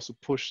switch and also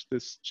push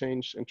this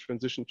change and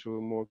transition to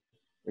a more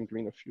and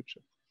greener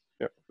future.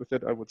 Yeah, with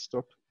that I would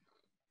stop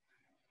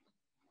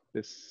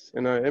this.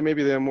 And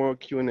maybe there are more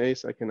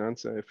Q&As I can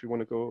answer if you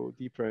want to go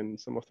deeper in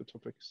some of the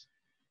topics.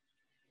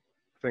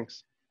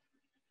 Thanks.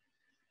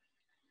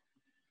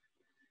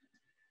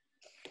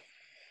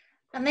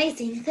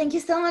 Amazing. Thank you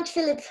so much,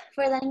 Philipp,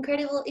 for that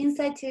incredible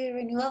insight to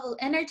renewable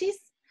energies.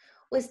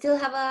 We still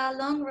have a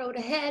long road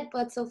ahead,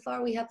 but so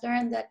far we have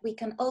learned that we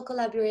can all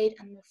collaborate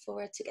and move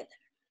forward together.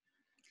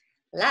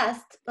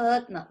 Last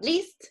but not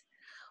least,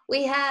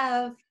 we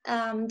have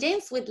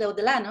James Whitlow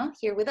Delano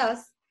here with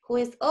us, who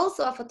is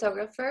also a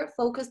photographer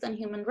focused on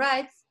human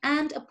rights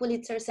and a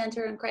Pulitzer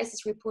Center on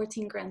Crisis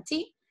Reporting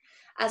grantee,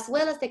 as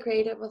well as the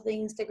creator of the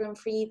Instagram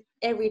feed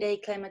Everyday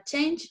Climate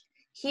Change.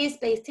 He is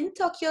based in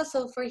Tokyo,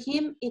 so for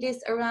him it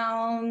is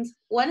around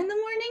 1 in the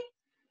morning.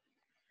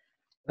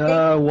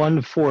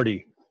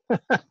 1:40.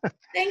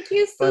 Thank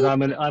you, But Sue.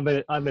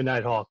 I'm a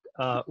night hawk.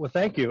 Well,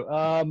 thank you.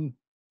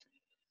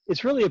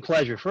 It's really a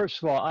pleasure.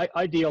 First of all,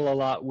 I deal a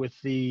lot with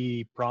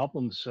the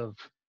problems of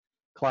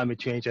climate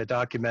change. I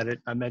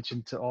documented. I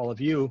mentioned to all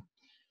of you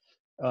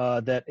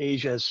that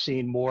Asia has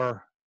seen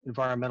more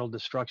environmental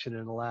destruction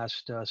in the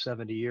last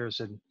 70 years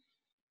than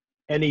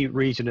any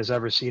region has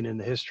ever seen in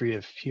the history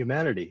of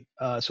humanity.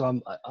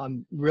 So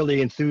I'm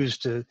really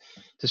enthused to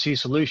see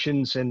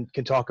solutions and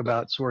can talk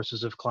about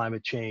sources of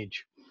climate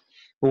change.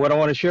 But what I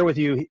want to share with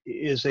you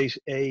is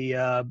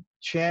a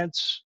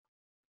chance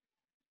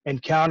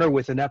encounter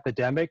with an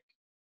epidemic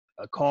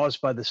caused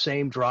by the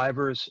same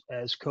drivers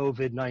as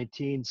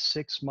COVID-19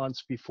 6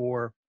 months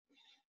before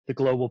the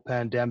global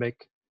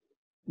pandemic,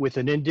 with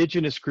an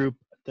indigenous group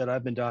that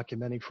I've been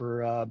documenting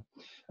for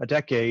a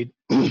decade,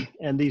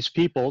 and these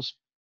peoples,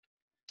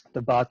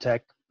 the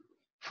Batek,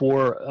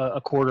 for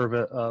a quarter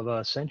of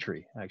a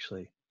century,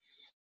 actually.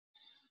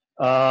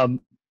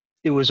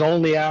 It was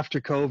only after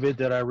COVID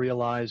that I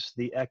realized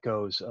the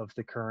echoes of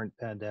the current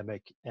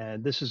pandemic.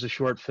 And this is a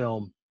short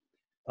film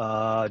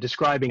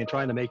describing and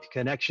trying to make the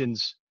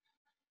connections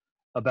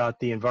about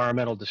the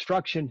environmental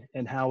destruction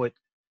and how it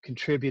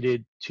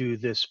contributed to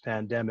this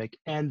pandemic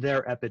and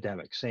their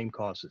epidemic, same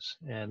causes.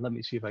 And let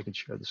me see if I can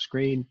share the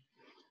screen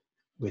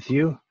with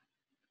you.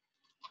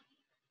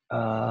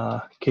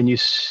 Can you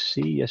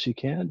see? Yes, you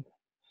can.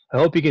 I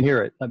hope you can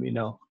hear it. Let me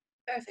know.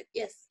 Perfect.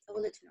 Yes, I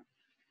will let you know.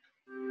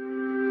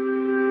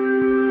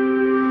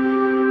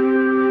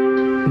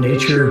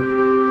 Nature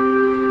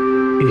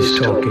is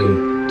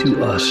talking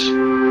to us.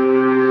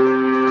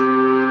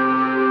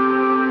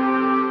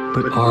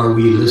 But are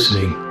we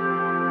listening?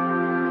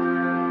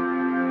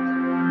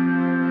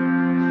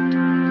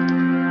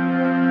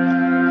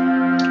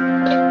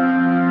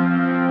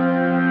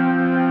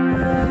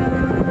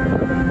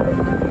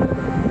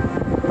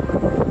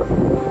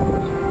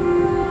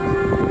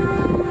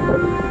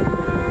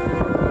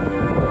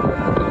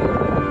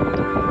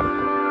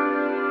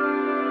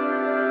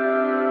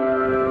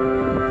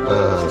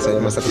 Saya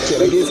masa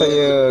kecil lagi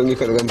saya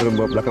ngikut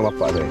dengan belakang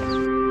bapak saya.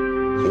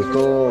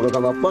 Ikut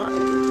belakang bapak,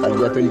 kalau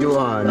dia tunjuk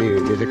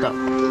dia cakap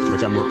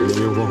macam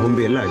dia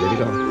humbil lah jadi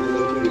kan.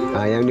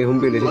 Yang dia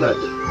humbil dia cakap.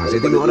 Saya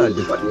tengok lah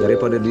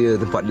daripada dia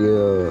tempat dia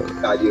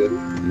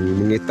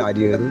mengetar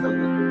dia tu.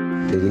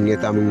 Dia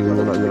mengetar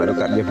menolak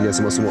dekat dia punya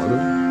semua-semua tu.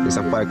 Dia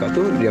sampai kat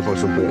tu dia pun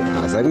sumpah.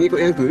 Saya mengikut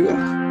yang tu juga.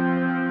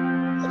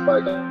 Sampai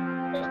kat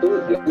tu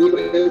dia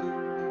mengikut.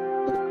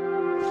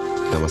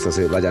 Masa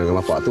saya belajar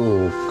dengan bapak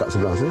tu kat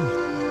sebelah saya.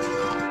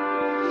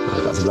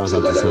 Kat sebelah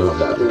sampai kat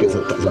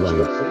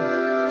sebelah.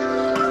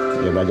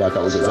 Dia belajar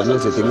kat untuk sana,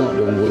 saya tengok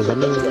dia memburu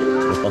sana.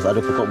 Lepas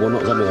ada pokok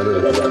bonok sana ada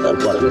kat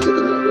depan.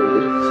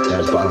 Ya,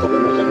 depan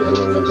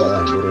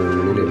burung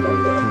lilin.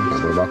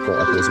 Berbakok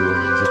apa semua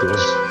situ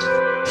lah.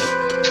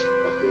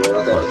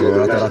 Waktu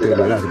rata-rata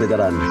lah kita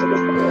jalan.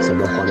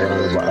 Sebelah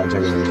orang buat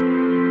rancangan.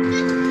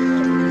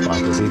 Lepas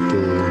tu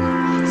situ,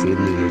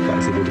 sini, kat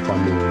sini depan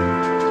ni.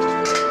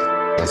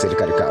 Masih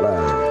dekat-dekat lah.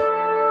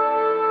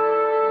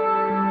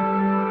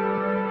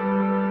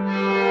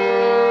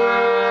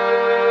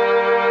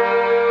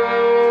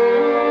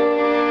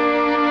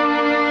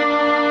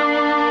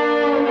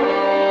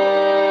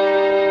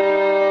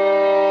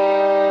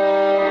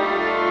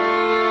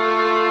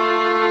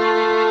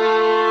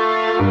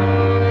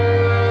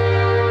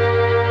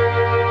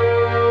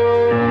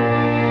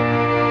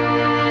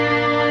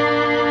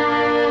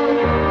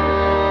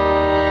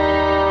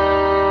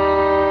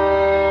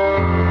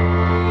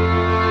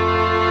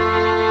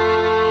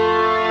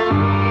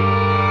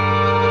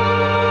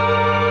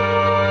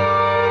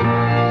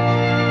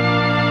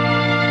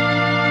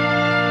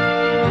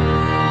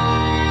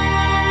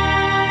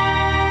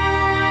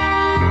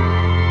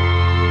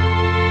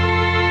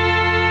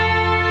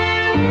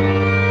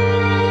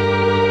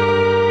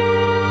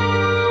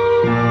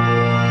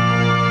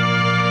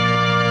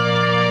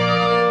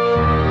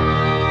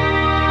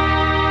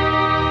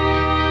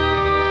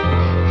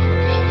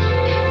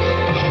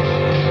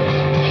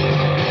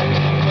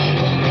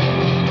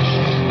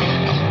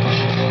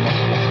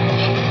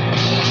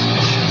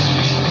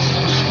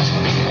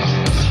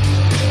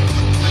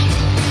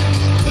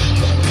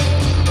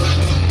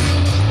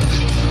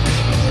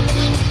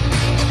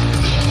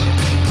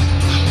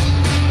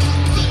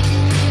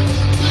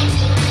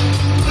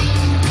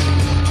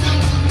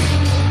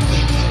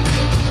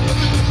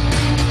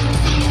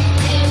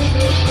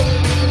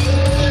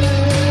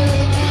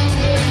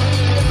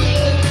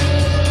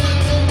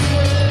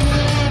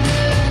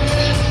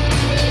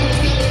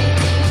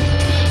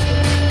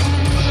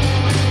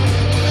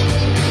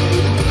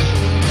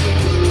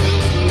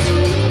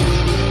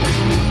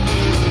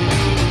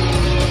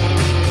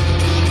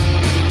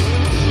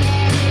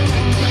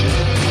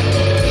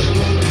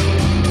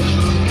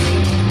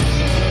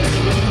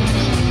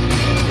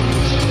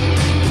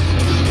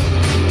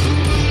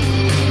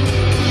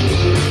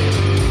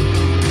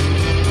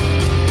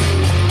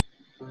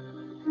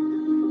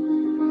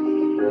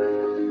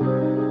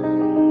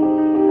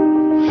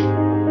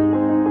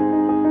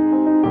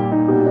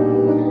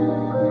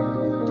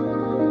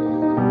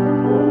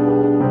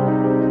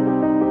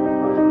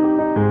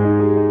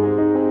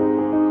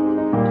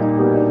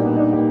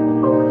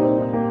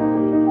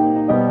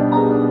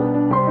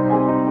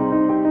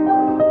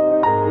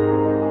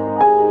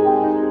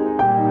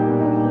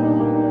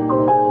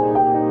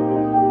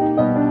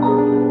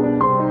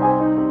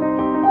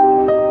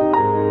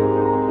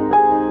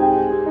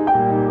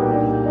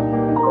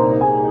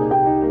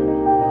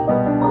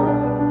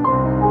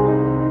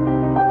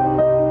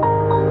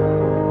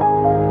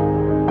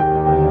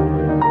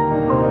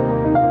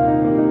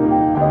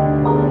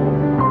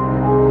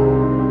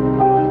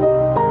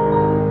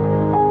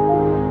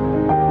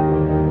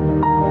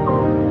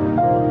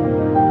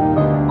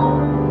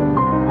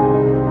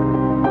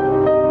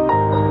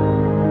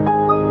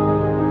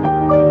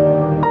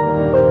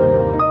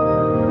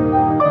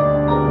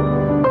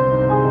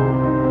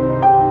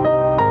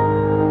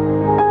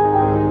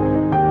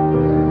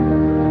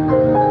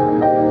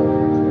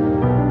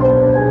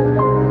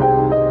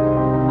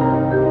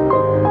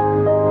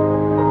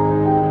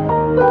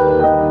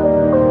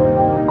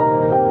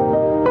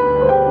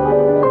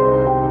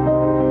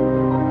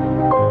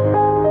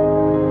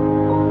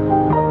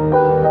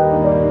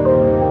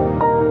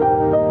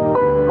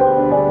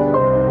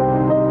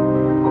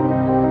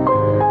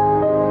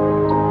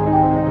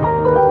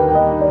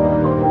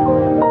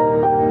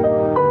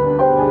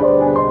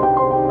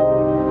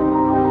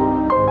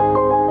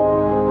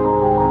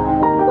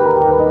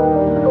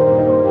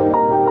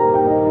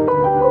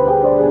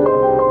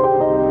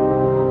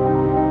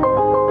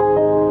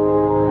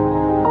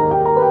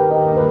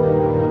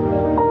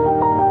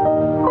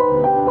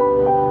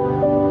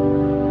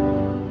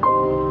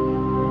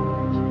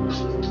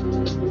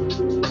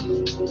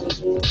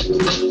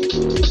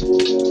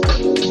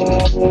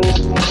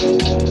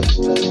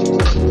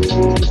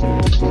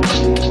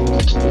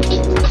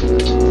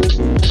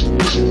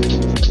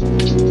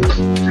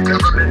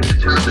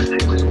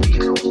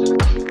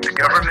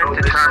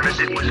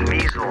 it was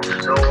measles.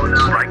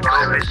 Like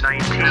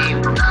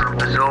COVID-19,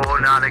 the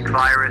zoonotic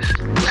virus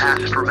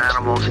passed from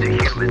animals to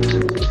humans.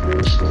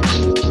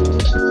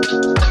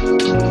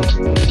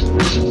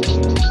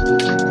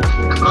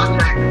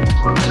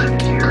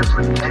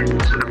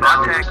 So the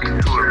Batek,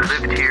 who have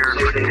lived here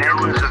for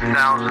tens of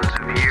thousands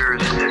of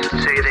years,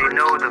 say they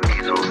know the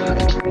measles,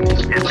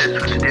 and this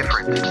was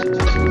different.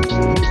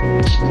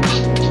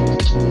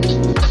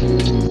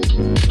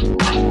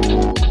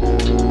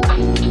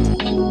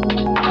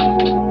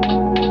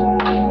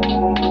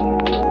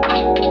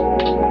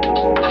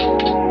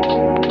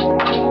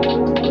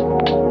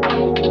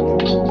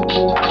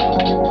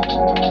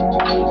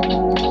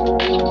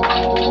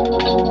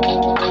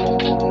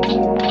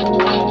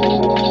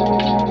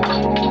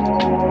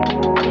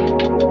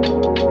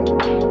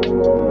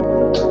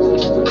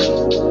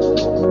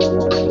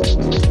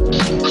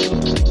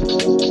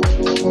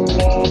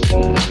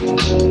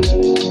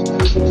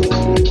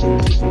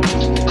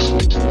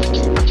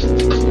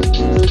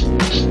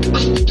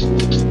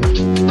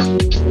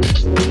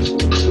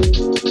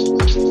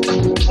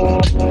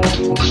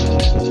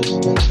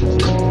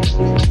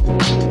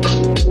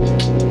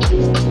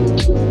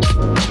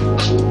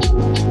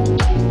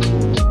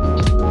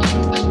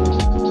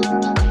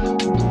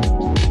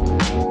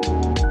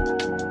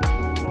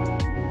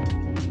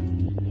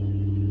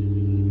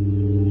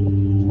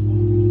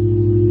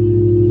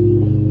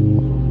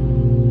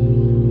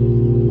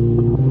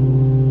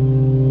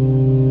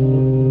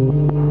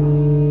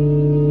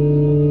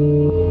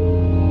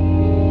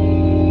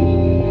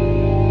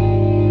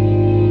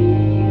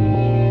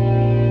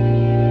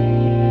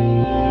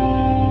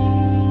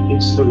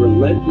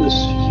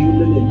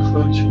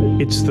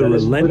 It's the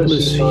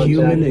relentless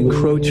human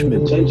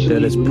encroachment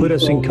that has put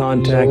us in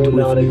contact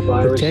with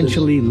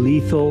potentially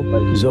lethal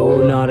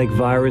zoonotic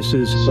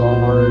viruses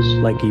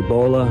like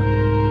Ebola,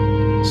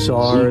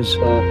 SARS,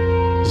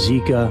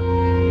 Zika,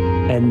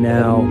 and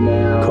now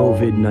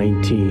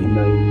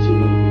COVID-19.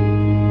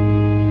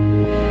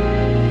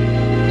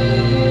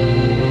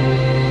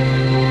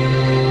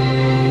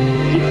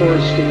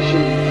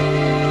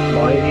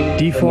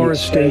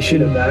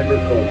 Deforestation,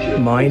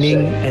 mining,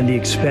 and the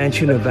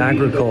expansion of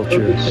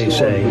agriculture, they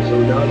say,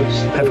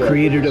 have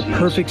created a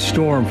perfect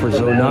storm for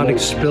zoonotic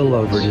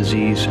spillover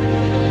disease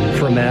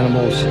from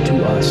animals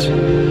to us.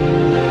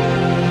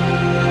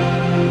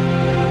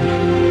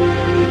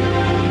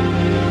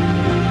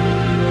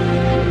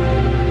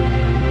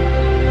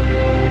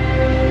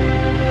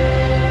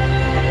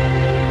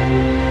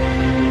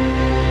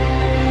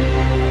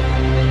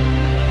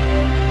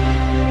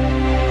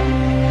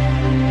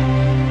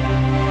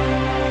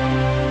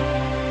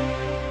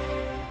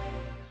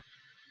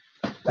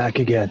 Back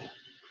again.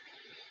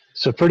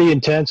 So pretty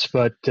intense,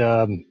 but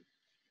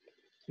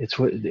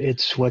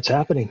it's what's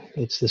happening.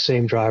 It's the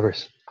same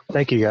drivers.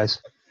 Thank you, guys.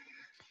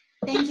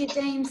 Thank you,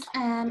 James.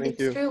 And Thank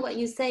it's you. true what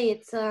you say.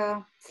 It's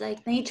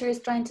like nature is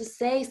trying to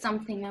say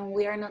something and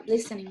we are not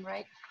listening,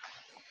 right?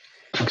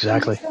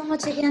 Exactly. Thank you so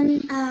much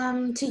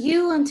again to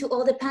you and to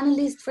all the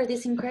panelists for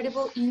this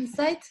incredible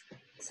insight.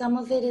 Some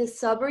of it is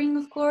sobering,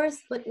 of course,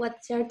 but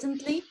what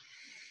certainly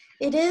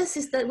it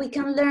is that we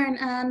can learn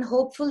and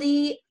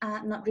hopefully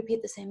not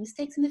repeat the same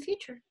mistakes in the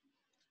future.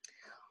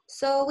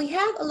 So we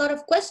have a lot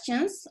of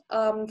questions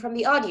from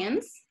the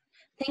audience.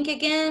 Thank you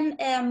again,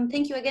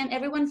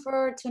 everyone,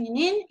 for tuning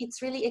in.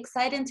 It's really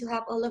exciting to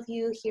have all of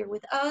you here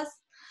with us.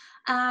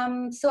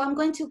 So I'm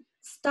going to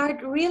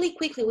start really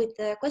quickly with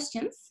the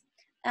questions.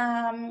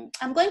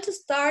 I'm going to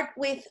start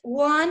with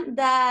one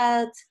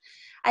that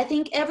I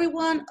think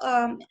everyone,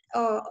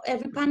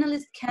 every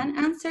panelist can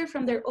answer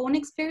from their own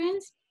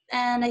experience.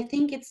 And I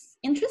think it's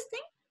interesting.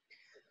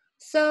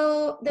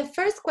 So the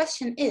first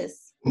question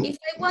is, if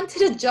I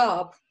wanted a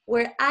job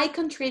where I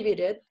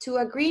contributed to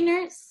a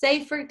greener,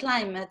 safer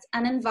climate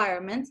and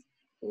environment,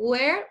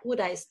 where would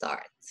I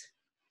start?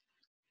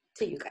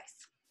 To you guys.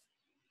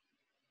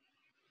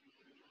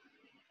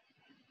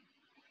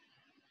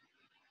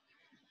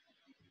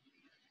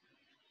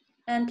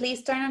 And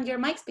please turn on your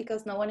mics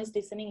because no one is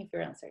listening if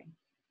you're answering.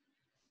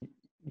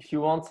 If you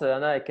want,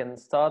 Anna, I can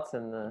start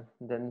and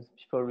then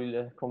people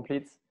will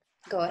complete.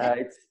 Go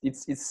ahead.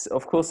 It's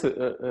of course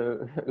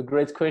a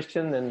great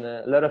question, and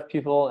a lot of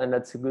people, and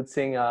that's a good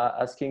thing, are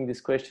asking these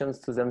questions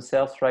to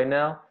themselves right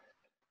now.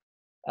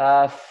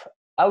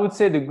 I would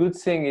say the good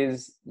thing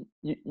is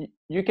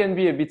you can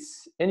be a bit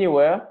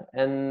anywhere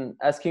and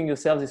asking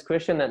yourself this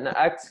question and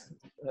act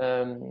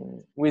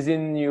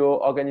within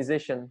your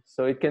organization.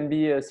 So it can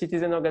be a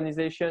citizen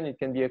organization, it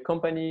can be a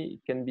company,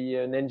 it can be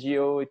an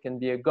NGO, it can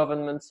be a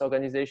government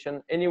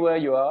organization. Anywhere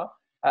you are,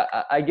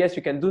 I guess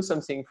you can do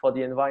something for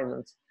the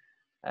environment.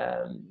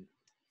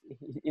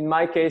 In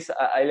my case,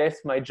 I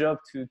left my job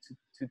to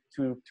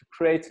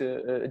create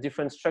a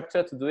different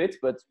structure to do it,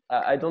 but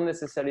I don't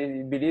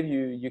necessarily believe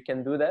you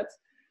can do that.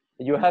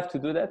 You have to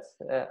do that.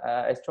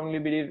 I strongly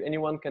believe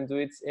anyone can do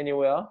it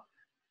anywhere.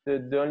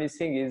 The only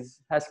thing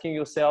is asking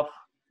yourself,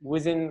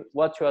 within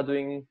what you are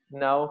doing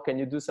now, can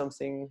you do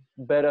something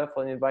better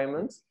for the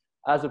environment?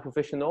 as a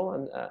professional,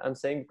 and I'm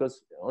saying,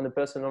 because on a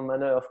personal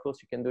manner, of course,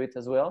 you can do it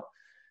as well.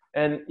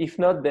 And if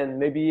not, then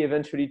maybe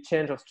eventually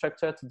change of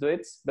structure to do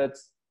it. But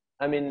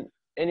I mean,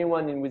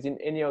 anyone within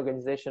any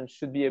organization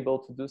should be able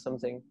to do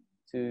something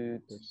to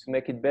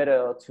make it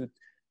better, or to,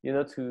 you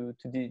know, to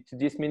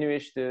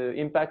diminish the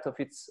impact of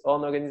its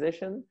own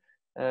organization,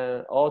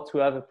 or to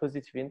have a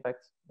positive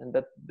impact. And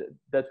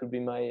that would be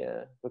my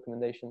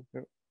recommendation.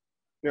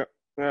 Yeah,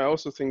 I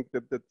also think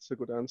that that's a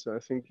good answer. I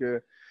think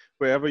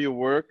wherever you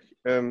work,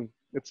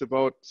 it's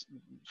about,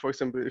 for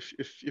example,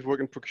 if you work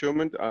in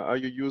procurement, are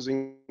you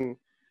using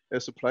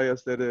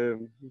suppliers that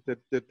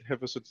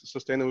have a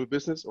sustainable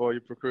business, or are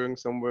you procuring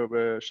somewhere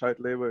where child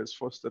labor is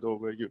fostered, or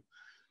where you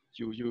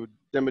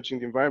damaging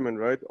the environment,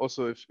 right?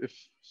 Also, if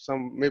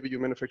maybe you're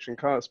manufacturing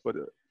cars, but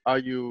are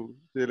the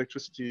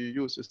electricity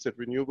you use, is that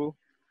renewable,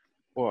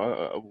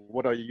 or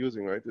what are you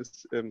using, right?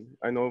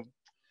 I know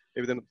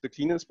maybe they're not the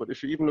cleanest, but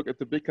if you even look at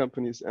the big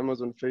companies,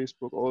 Amazon,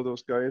 Facebook, all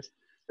those guys,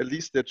 at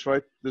least they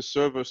try the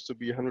servers to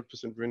be 100%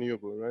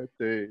 renewable, right?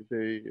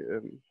 They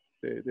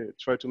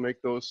try to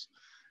make those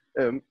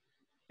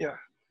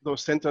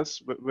those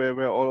centers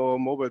where all our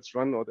mobiles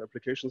run, or the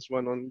applications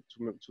run on,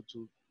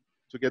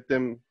 to get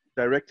them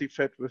directly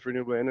fed with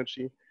renewable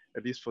energy,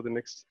 at least for the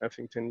next, I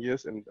think, 10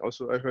 years. And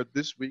also I heard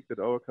this week that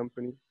our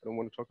company, I don't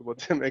want to talk about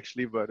them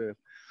actually, but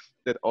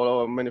that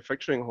all our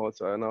manufacturing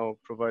halls are now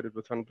provided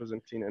with 100%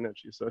 clean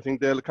energy. So I think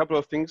there are a couple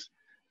of things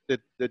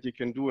that you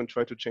can do and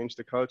try to change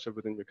the culture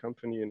within your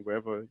company and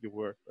wherever you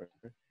work.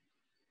 Right?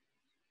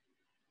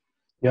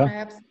 Yeah. I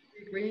absolutely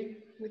agree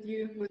with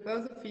you, with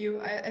both of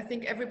you. I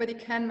think everybody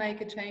can make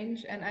a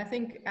change. And I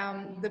think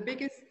the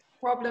biggest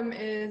problem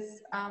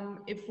is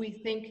if we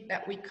think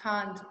that we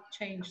can't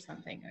change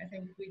something. I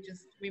think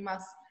we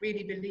must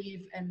really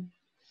believe in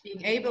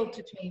being able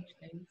to change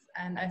things.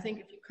 And I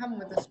think if you come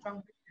with a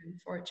strong vision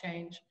for a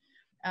change,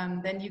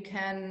 then you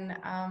can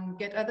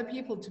get other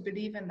people to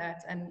believe in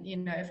that. And, you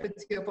know, if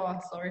it's your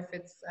boss, or if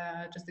it's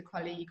just a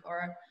colleague,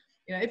 or,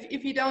 you know,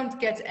 if you don't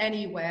get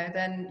anywhere,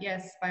 then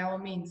yes, by all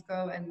means,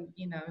 go and,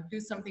 you know, do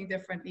something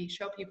differently,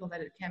 show people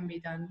that it can be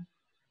done.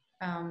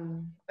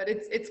 But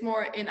it's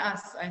more in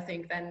us, I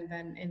think,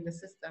 than in the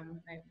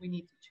system. We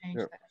need to change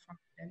that from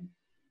within.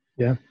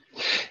 Yeah.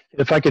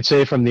 If I could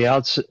say from the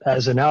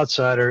as an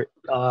outsider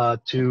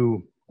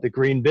to the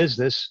green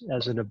business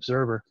as an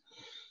observer,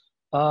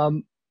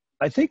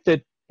 I think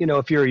that, you know,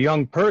 if you're a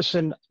young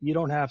person, you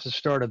don't have to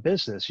start a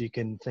business. You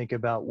can think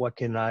about what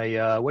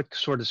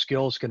sort of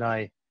skills can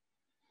I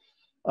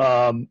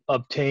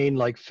obtain,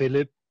 like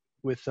Philipp,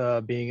 with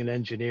being an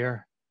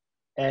engineer,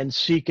 and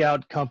seek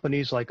out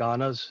companies like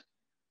Anna's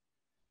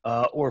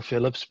or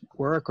Philipp's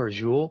work, or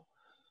Jules,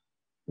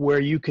 where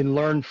you can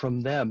learn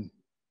from them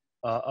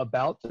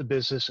about the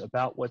business,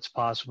 about what's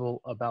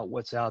possible, about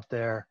what's out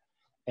there,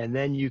 and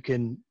then you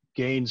can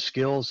gain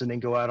skills and then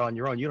go out on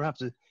your own. You don't have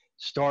to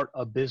start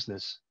a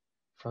business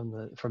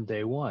from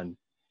day one.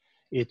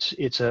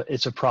 It's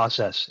a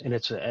process, and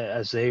it's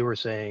as they were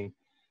saying,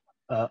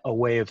 a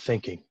way of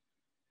thinking.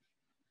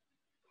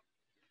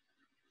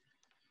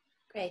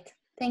 Great,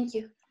 thank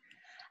you.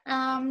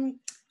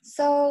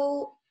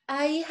 So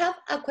I have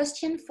a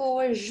question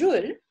for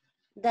Jules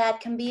that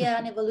can be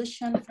an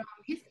evolution from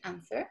his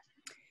answer.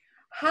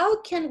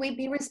 How can we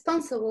be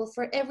responsible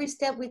for every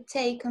step we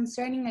take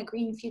concerning a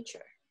green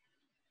future?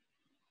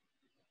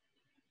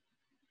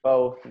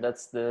 Oh,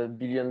 that's the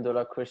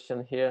billion-dollar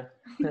question here.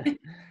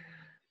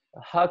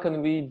 How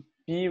can we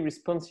be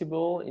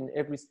responsible in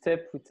every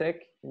step we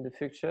take in the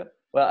future?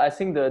 Well, I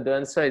think the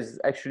answer is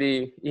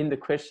actually in the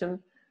question.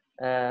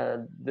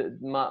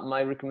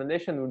 My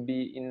recommendation would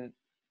be in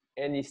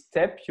any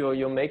step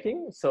you're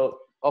making. So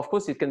of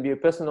course it can be a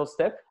personal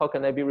step. How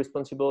can I be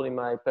responsible in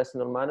my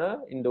personal manner,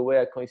 in the way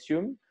I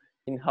consume,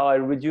 in how I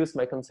reduce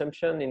my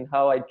consumption, in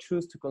how I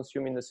choose to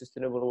consume in a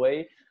sustainable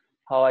way,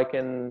 how I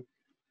can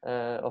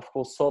of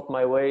course sort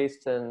my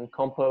waste and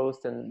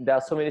compost, and there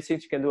are so many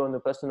things you can do in a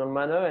personal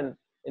manner,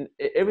 and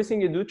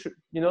everything you do,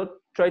 you know,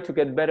 try to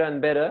get better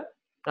and better.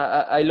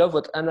 I love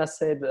what Anna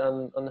said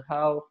on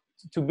how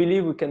to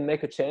believe we can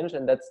make a change,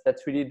 and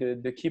that's really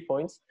the key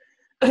points.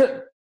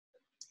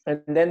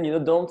 And then, you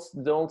know,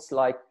 don't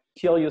like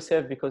kill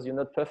yourself because you're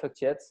not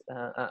perfect yet.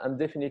 I'm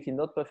definitely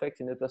not perfect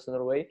in a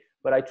personal way,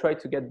 but I try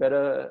to get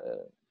better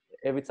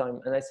every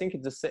time. And I think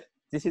it's the same.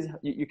 This is,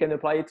 you can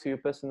apply it to your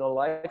personal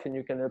life, and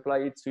you can apply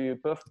it to your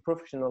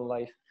professional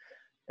life.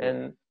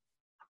 And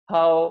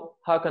how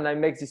can I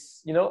make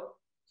this, you know,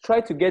 try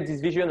to get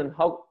this vision and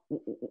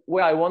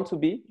where I want to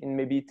be in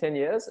maybe 10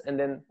 years, and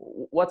then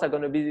what is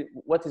going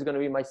to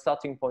be my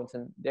starting point.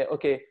 And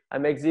okay, I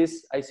make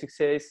this, I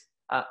success,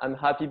 I'm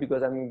happy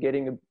because I'm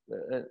getting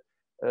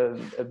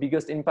a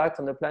biggest impact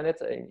on the planet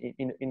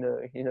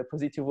in a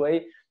positive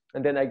way.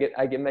 And then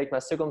I make my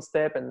second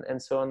step, and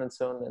so on and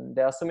so on. And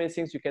there are so many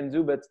things you can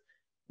do, but,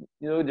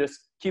 you know,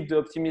 just keep the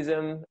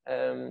optimism,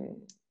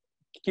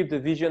 keep the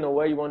vision of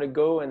where you want to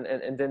go, and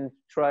then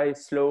try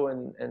slow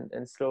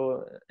and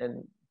slow,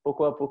 and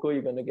poco a poco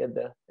you're going to get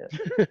there.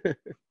 Yeah.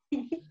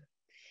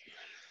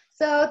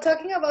 So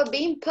talking about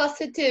being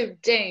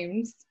positive,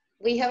 James,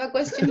 We have a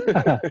question.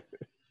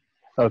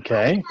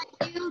 Okay. How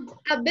can I build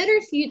a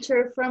better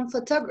future from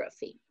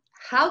photography?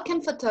 How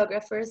can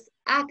photographers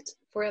act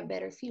for a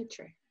better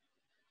future?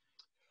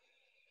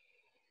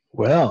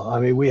 Well, I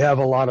mean, we have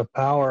a lot of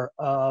power.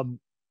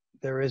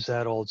 There is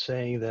that old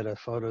saying that a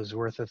photo is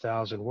worth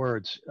 1,000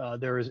 words.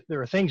 There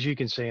are things you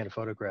can say in a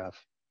photograph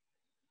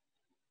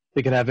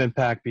that can have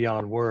impact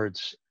beyond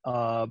words.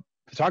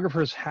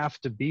 Photographers have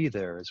to be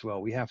there as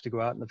well. We have to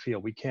go out in the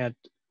field. We can't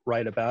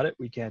write about it.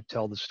 We can't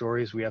tell the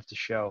stories. We have to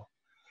show.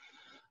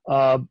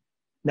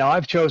 Now,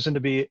 I've chosen to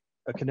be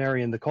a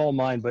canary in the coal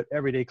mine, but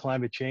everyday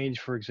climate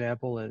change, for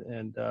example,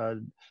 and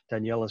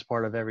Danielle is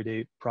part of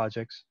everyday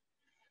projects.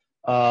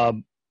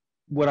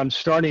 What I'm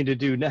starting to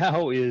do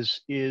now is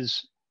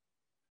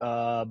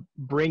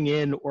bring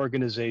in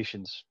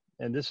organizations,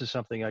 and this is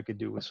something I could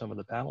do with some of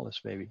the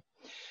panelists maybe,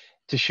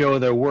 to show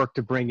their work,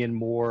 to bring in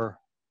more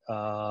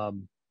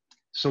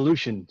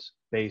solutions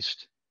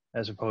based,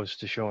 as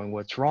opposed to showing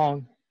what's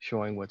wrong,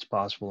 showing what's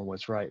possible and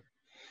what's right.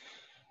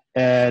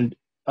 And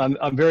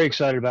I'm very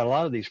excited about a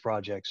lot of these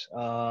projects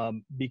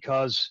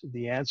because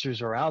the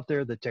answers are out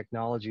there, the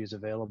technology is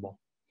available,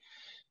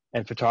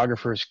 and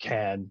photographers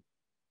can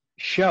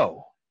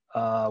show.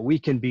 We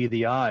can be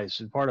the eyes,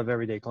 and part of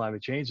everyday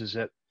climate change is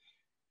that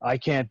I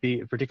can't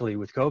be, particularly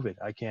with COVID,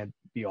 I can't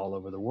be all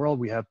over the world.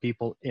 We have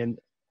people in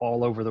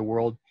all over the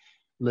world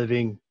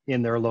living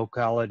in their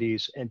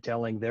localities and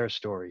telling their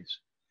stories.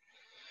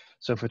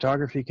 So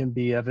photography can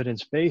be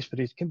evidence-based, but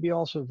it can be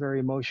also very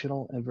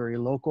emotional and very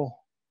local.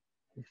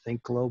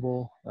 Think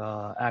global,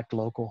 act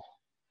local,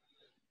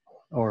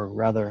 or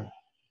rather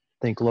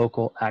think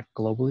local, act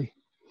globally.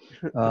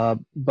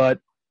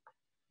 But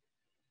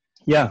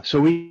yeah, so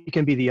we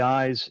can be the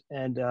eyes,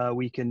 and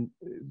we can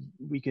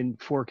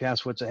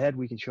forecast what's ahead.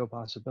 We can show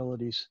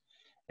possibilities,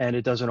 and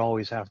it doesn't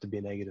always have to be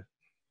negative.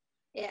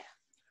 Yeah,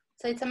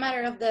 so it's a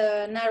matter of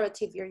the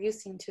narrative you're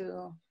using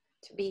to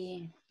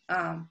be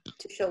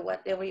to show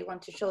whatever you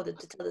want to show, to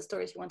tell the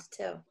stories you want to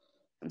tell.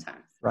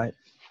 Sometimes. Right.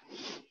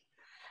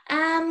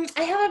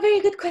 I have a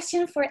very good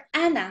question for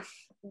Anna,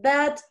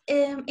 but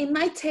it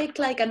might take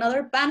like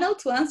another panel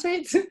to answer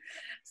it.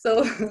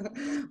 So,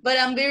 but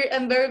I'm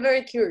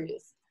very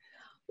curious.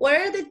 What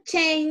are the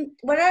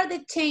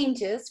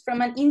changes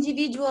from an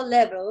individual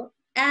level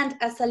and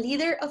as a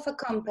leader of a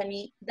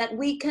company that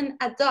we can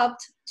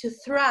adopt to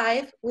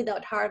thrive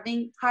without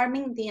harming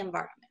the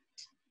environment?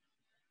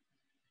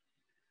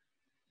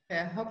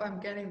 Yeah, I hope I'm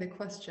getting the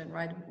question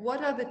right.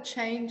 What are the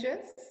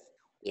changes?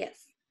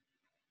 Yes.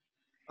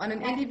 On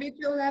an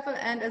individual level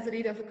and as a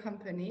leader of a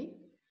company.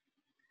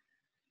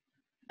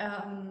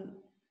 I'm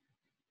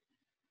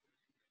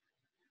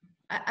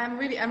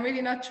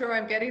really not sure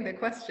I'm getting the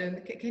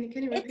question. Can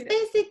you repeat it?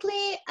 It's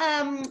basically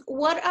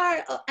what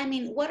are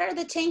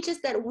the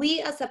changes that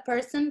we as a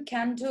person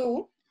can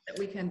do? That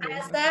we can do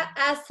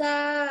as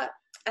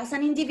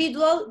an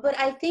individual, but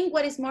I think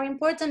what is more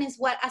important is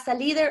what as a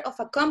leader of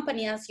a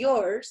company as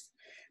yours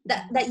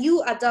that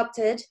you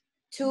adopted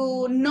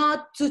to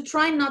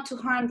try not to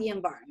harm the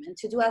environment,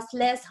 to do as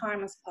less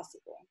harm as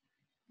possible.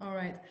 All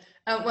right.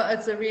 Well,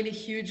 it's a really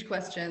huge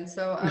question,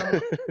 so I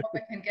hope I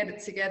can get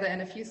it together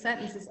in a few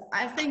sentences.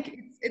 I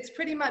think it's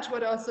pretty much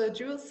what also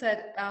Jules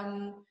said.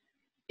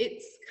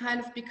 It's kind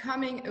of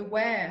becoming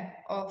aware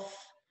of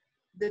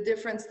the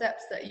different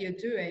steps that you're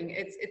doing.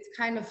 It's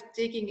kind of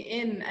digging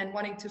in and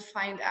wanting to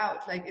find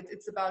out. Like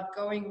it's about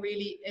going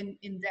really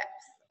in depth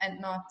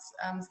and not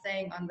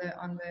staying on the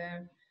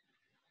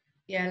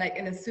like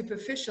in a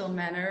superficial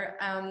manner.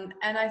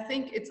 And I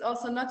think it's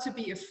also not to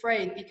be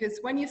afraid, because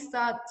when you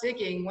start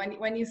digging,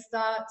 when you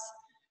start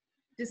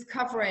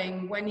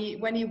discovering, when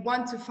you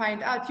want to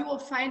find out, you will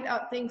find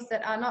out things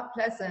that are not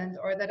pleasant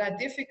or that are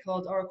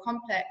difficult or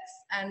complex.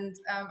 And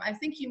I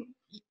think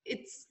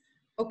it's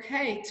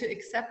okay to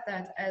accept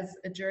that as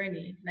a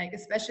journey, like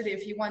especially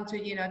if you want to,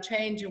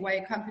 change the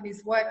way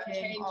companies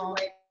working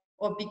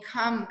or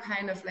become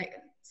kind of like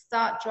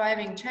start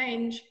driving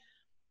change.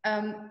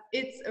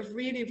 It's a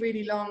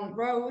really long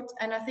road,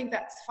 and I think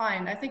that's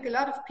fine. I think a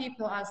lot of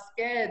people are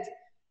scared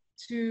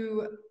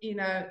to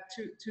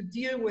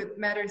deal with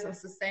matters of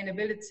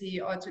sustainability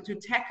or to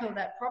tackle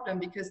that problem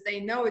because they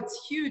know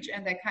it's huge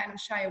and they kind of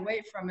shy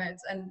away from it.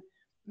 And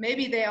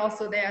maybe they are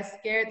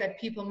scared that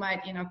people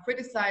might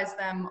criticize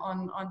them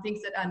on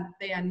things that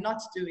they are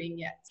not doing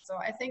yet. So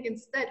I think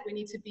instead we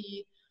need to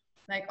be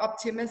like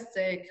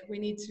optimistic. We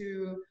need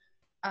to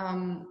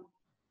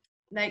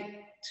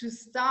to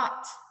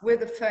start with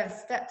the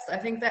first steps. I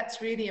think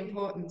that's really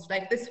important.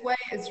 Like this way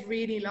is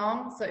really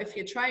long. So if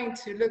you're trying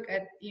to look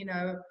at,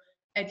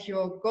 at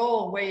your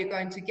goal, where you're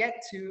going to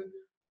get to,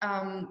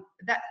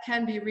 that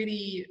can be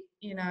really,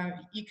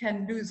 you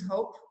can lose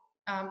hope.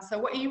 So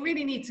what you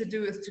really need to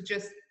do is to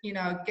just,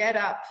 get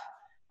up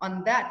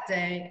on that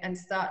day and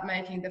start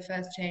making the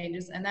first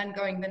changes and then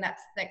going the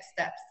next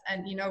steps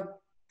and,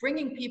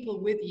 bringing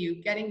people with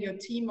you, getting your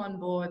team on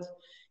board,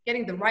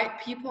 getting the right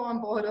people on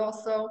board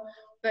also,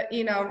 but,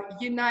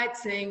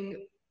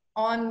 uniting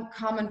on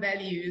common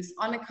values,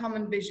 on a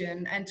common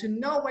vision, and to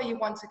know where you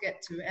want to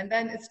get to. And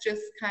then it's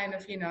just kind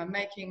of, you know,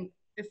 making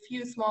a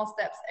few small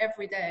steps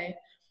every day.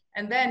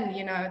 And then,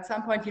 you know, at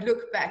some point you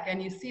look back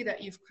and you see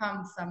that you've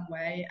come some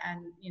way,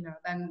 and, you know,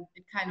 then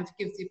it kind of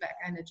gives you back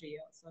energy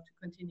also to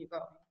continue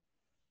going.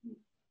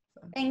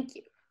 So. Thank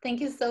you. Thank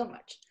you so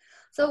much.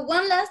 So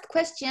one last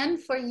question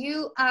for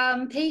you,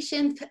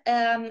 patient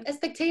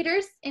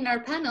spectators in our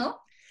panel,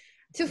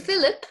 to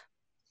Philipp.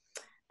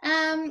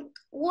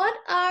 What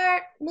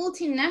are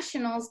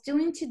multinationals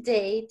doing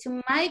today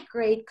to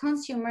migrate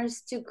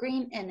consumers to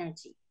green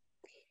energy?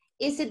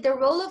 Is it the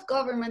role of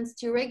governments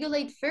to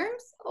regulate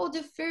firms, or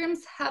do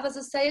firms have a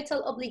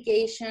societal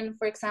obligation,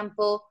 for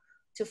example,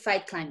 to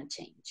fight climate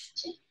change?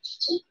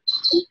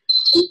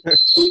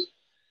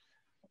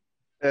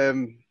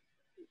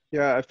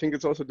 Yeah, I think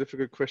it's also a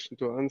difficult question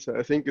to answer.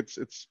 I think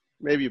it's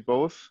maybe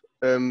both.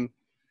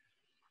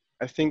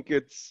 I think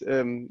it's,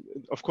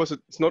 of course,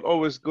 it's not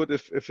always good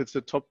if it's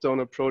a top-down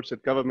approach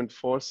that government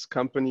force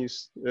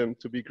companies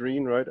to be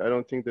green, right? I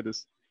don't think that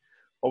is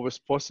always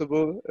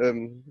possible.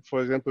 For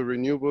example,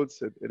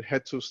 renewables, it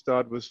had to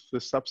start with the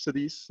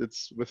subsidies.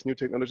 It's with new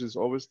technologies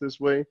always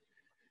this way.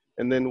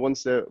 And then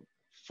once they're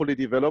fully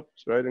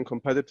developed, right, and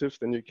competitive,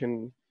 then you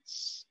can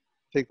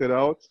take that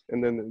out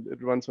and then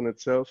it runs on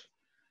itself.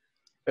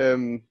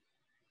 And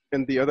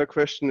the other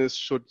question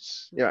is,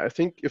 I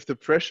think if the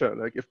pressure,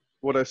 like if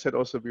what I said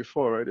also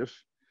before, right,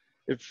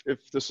 if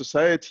the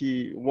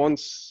society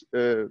wants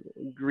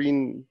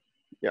green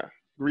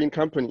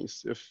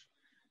companies,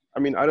 I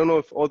mean, I don't know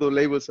if all the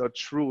labels are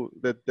true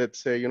that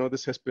say, you know,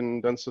 this has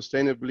been done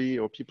sustainably,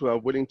 or people are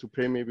willing to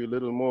pay maybe a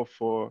little more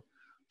for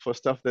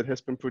stuff that has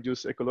been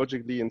produced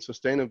ecologically and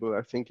sustainable.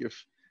 I think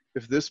if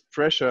this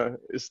pressure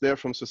is there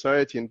from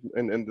society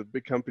and the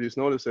big companies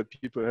notice that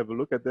people have a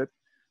look at that,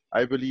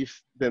 I believe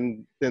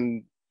then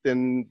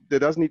there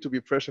does need to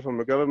be pressure from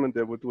the government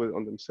that would do it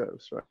on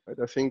themselves, right?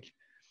 I think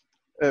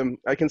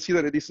I can see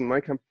that at least in my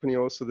company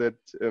also, that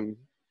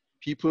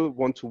people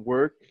want to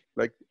work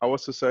like our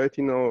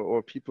society now,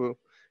 or people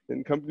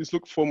in companies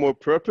look for more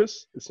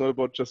purpose. It's not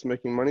about just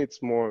making money.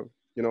 It's more,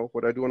 you know,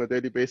 what I do on a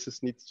daily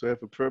basis needs to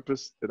have a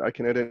purpose that I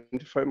can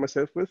identify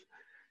myself with.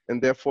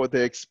 And therefore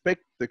they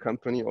expect the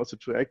company also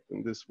to act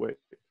in this way,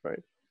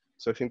 right?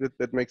 So I think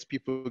that makes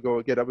people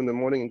get up in the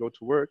morning and go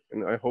to work.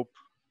 And I hope,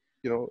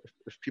 you know,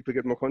 if people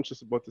get more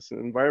conscious about this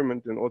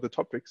environment and all the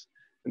topics,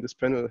 and this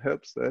panel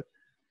helps that,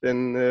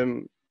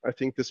 then I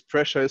think this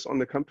pressure is on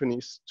the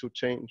companies to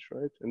change,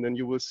 right? And then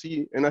you will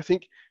see, and I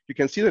think you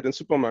can see that in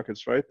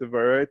supermarkets, right? The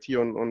variety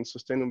on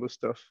sustainable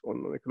stuff,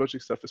 on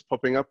ecological stuff is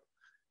popping up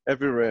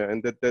everywhere.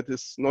 And that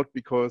is not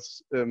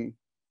because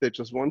they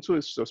just want to,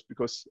 it's just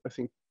because I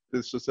think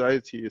the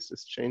society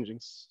is changing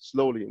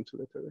slowly into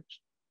that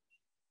direction.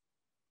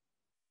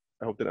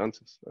 I hope that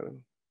answers.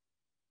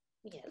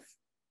 Yes.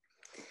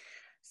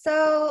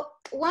 So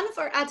one of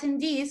our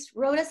attendees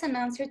wrote us an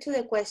answer to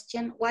the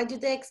question, why do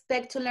they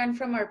expect to learn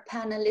from our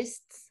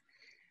panelists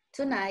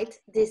tonight?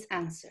 This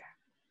answer: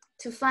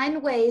 to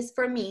find ways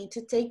for me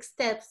to take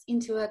steps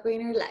into a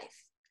greener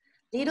life,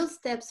 little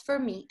steps for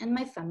me and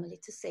my family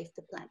to save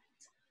the planet.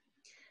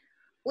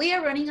 We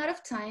are running out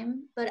of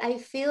time, but I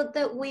feel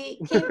that we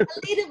came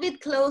a little bit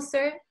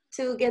closer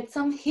to get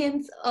some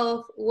hints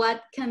of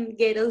what can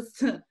get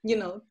us, you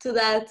know, to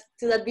that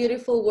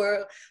beautiful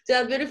world, to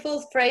that beautiful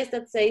phrase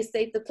that says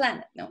save the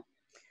planet, no?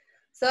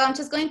 So I'm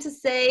just going to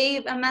say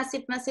a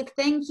massive, massive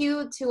thank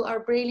you to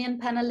our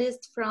brilliant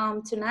panelists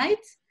from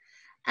tonight,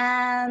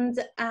 and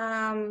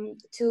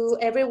to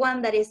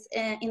everyone that is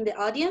in the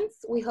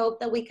audience. We hope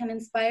that we can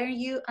inspire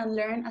you and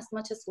learn as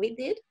much as we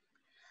did.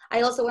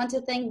 I also want to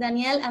thank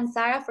Danielle and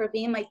Sarah for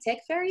being my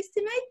tech fairies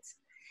tonight.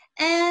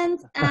 And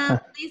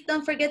please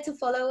don't forget to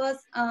follow us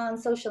on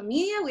social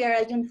media. We are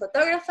Ayün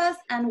Fotógrafas,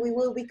 and we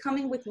will be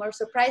coming with more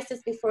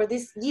surprises before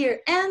this year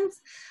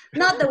ends.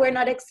 Not that we're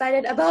not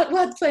excited about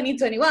what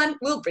 2021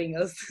 will bring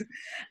us.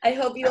 I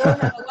hope you all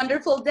have a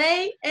wonderful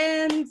day,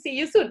 and see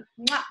you soon.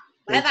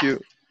 Bye-bye. Thank you.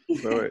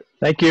 Bye-bye.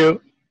 Thank you.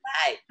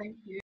 Bye. Thank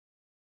you.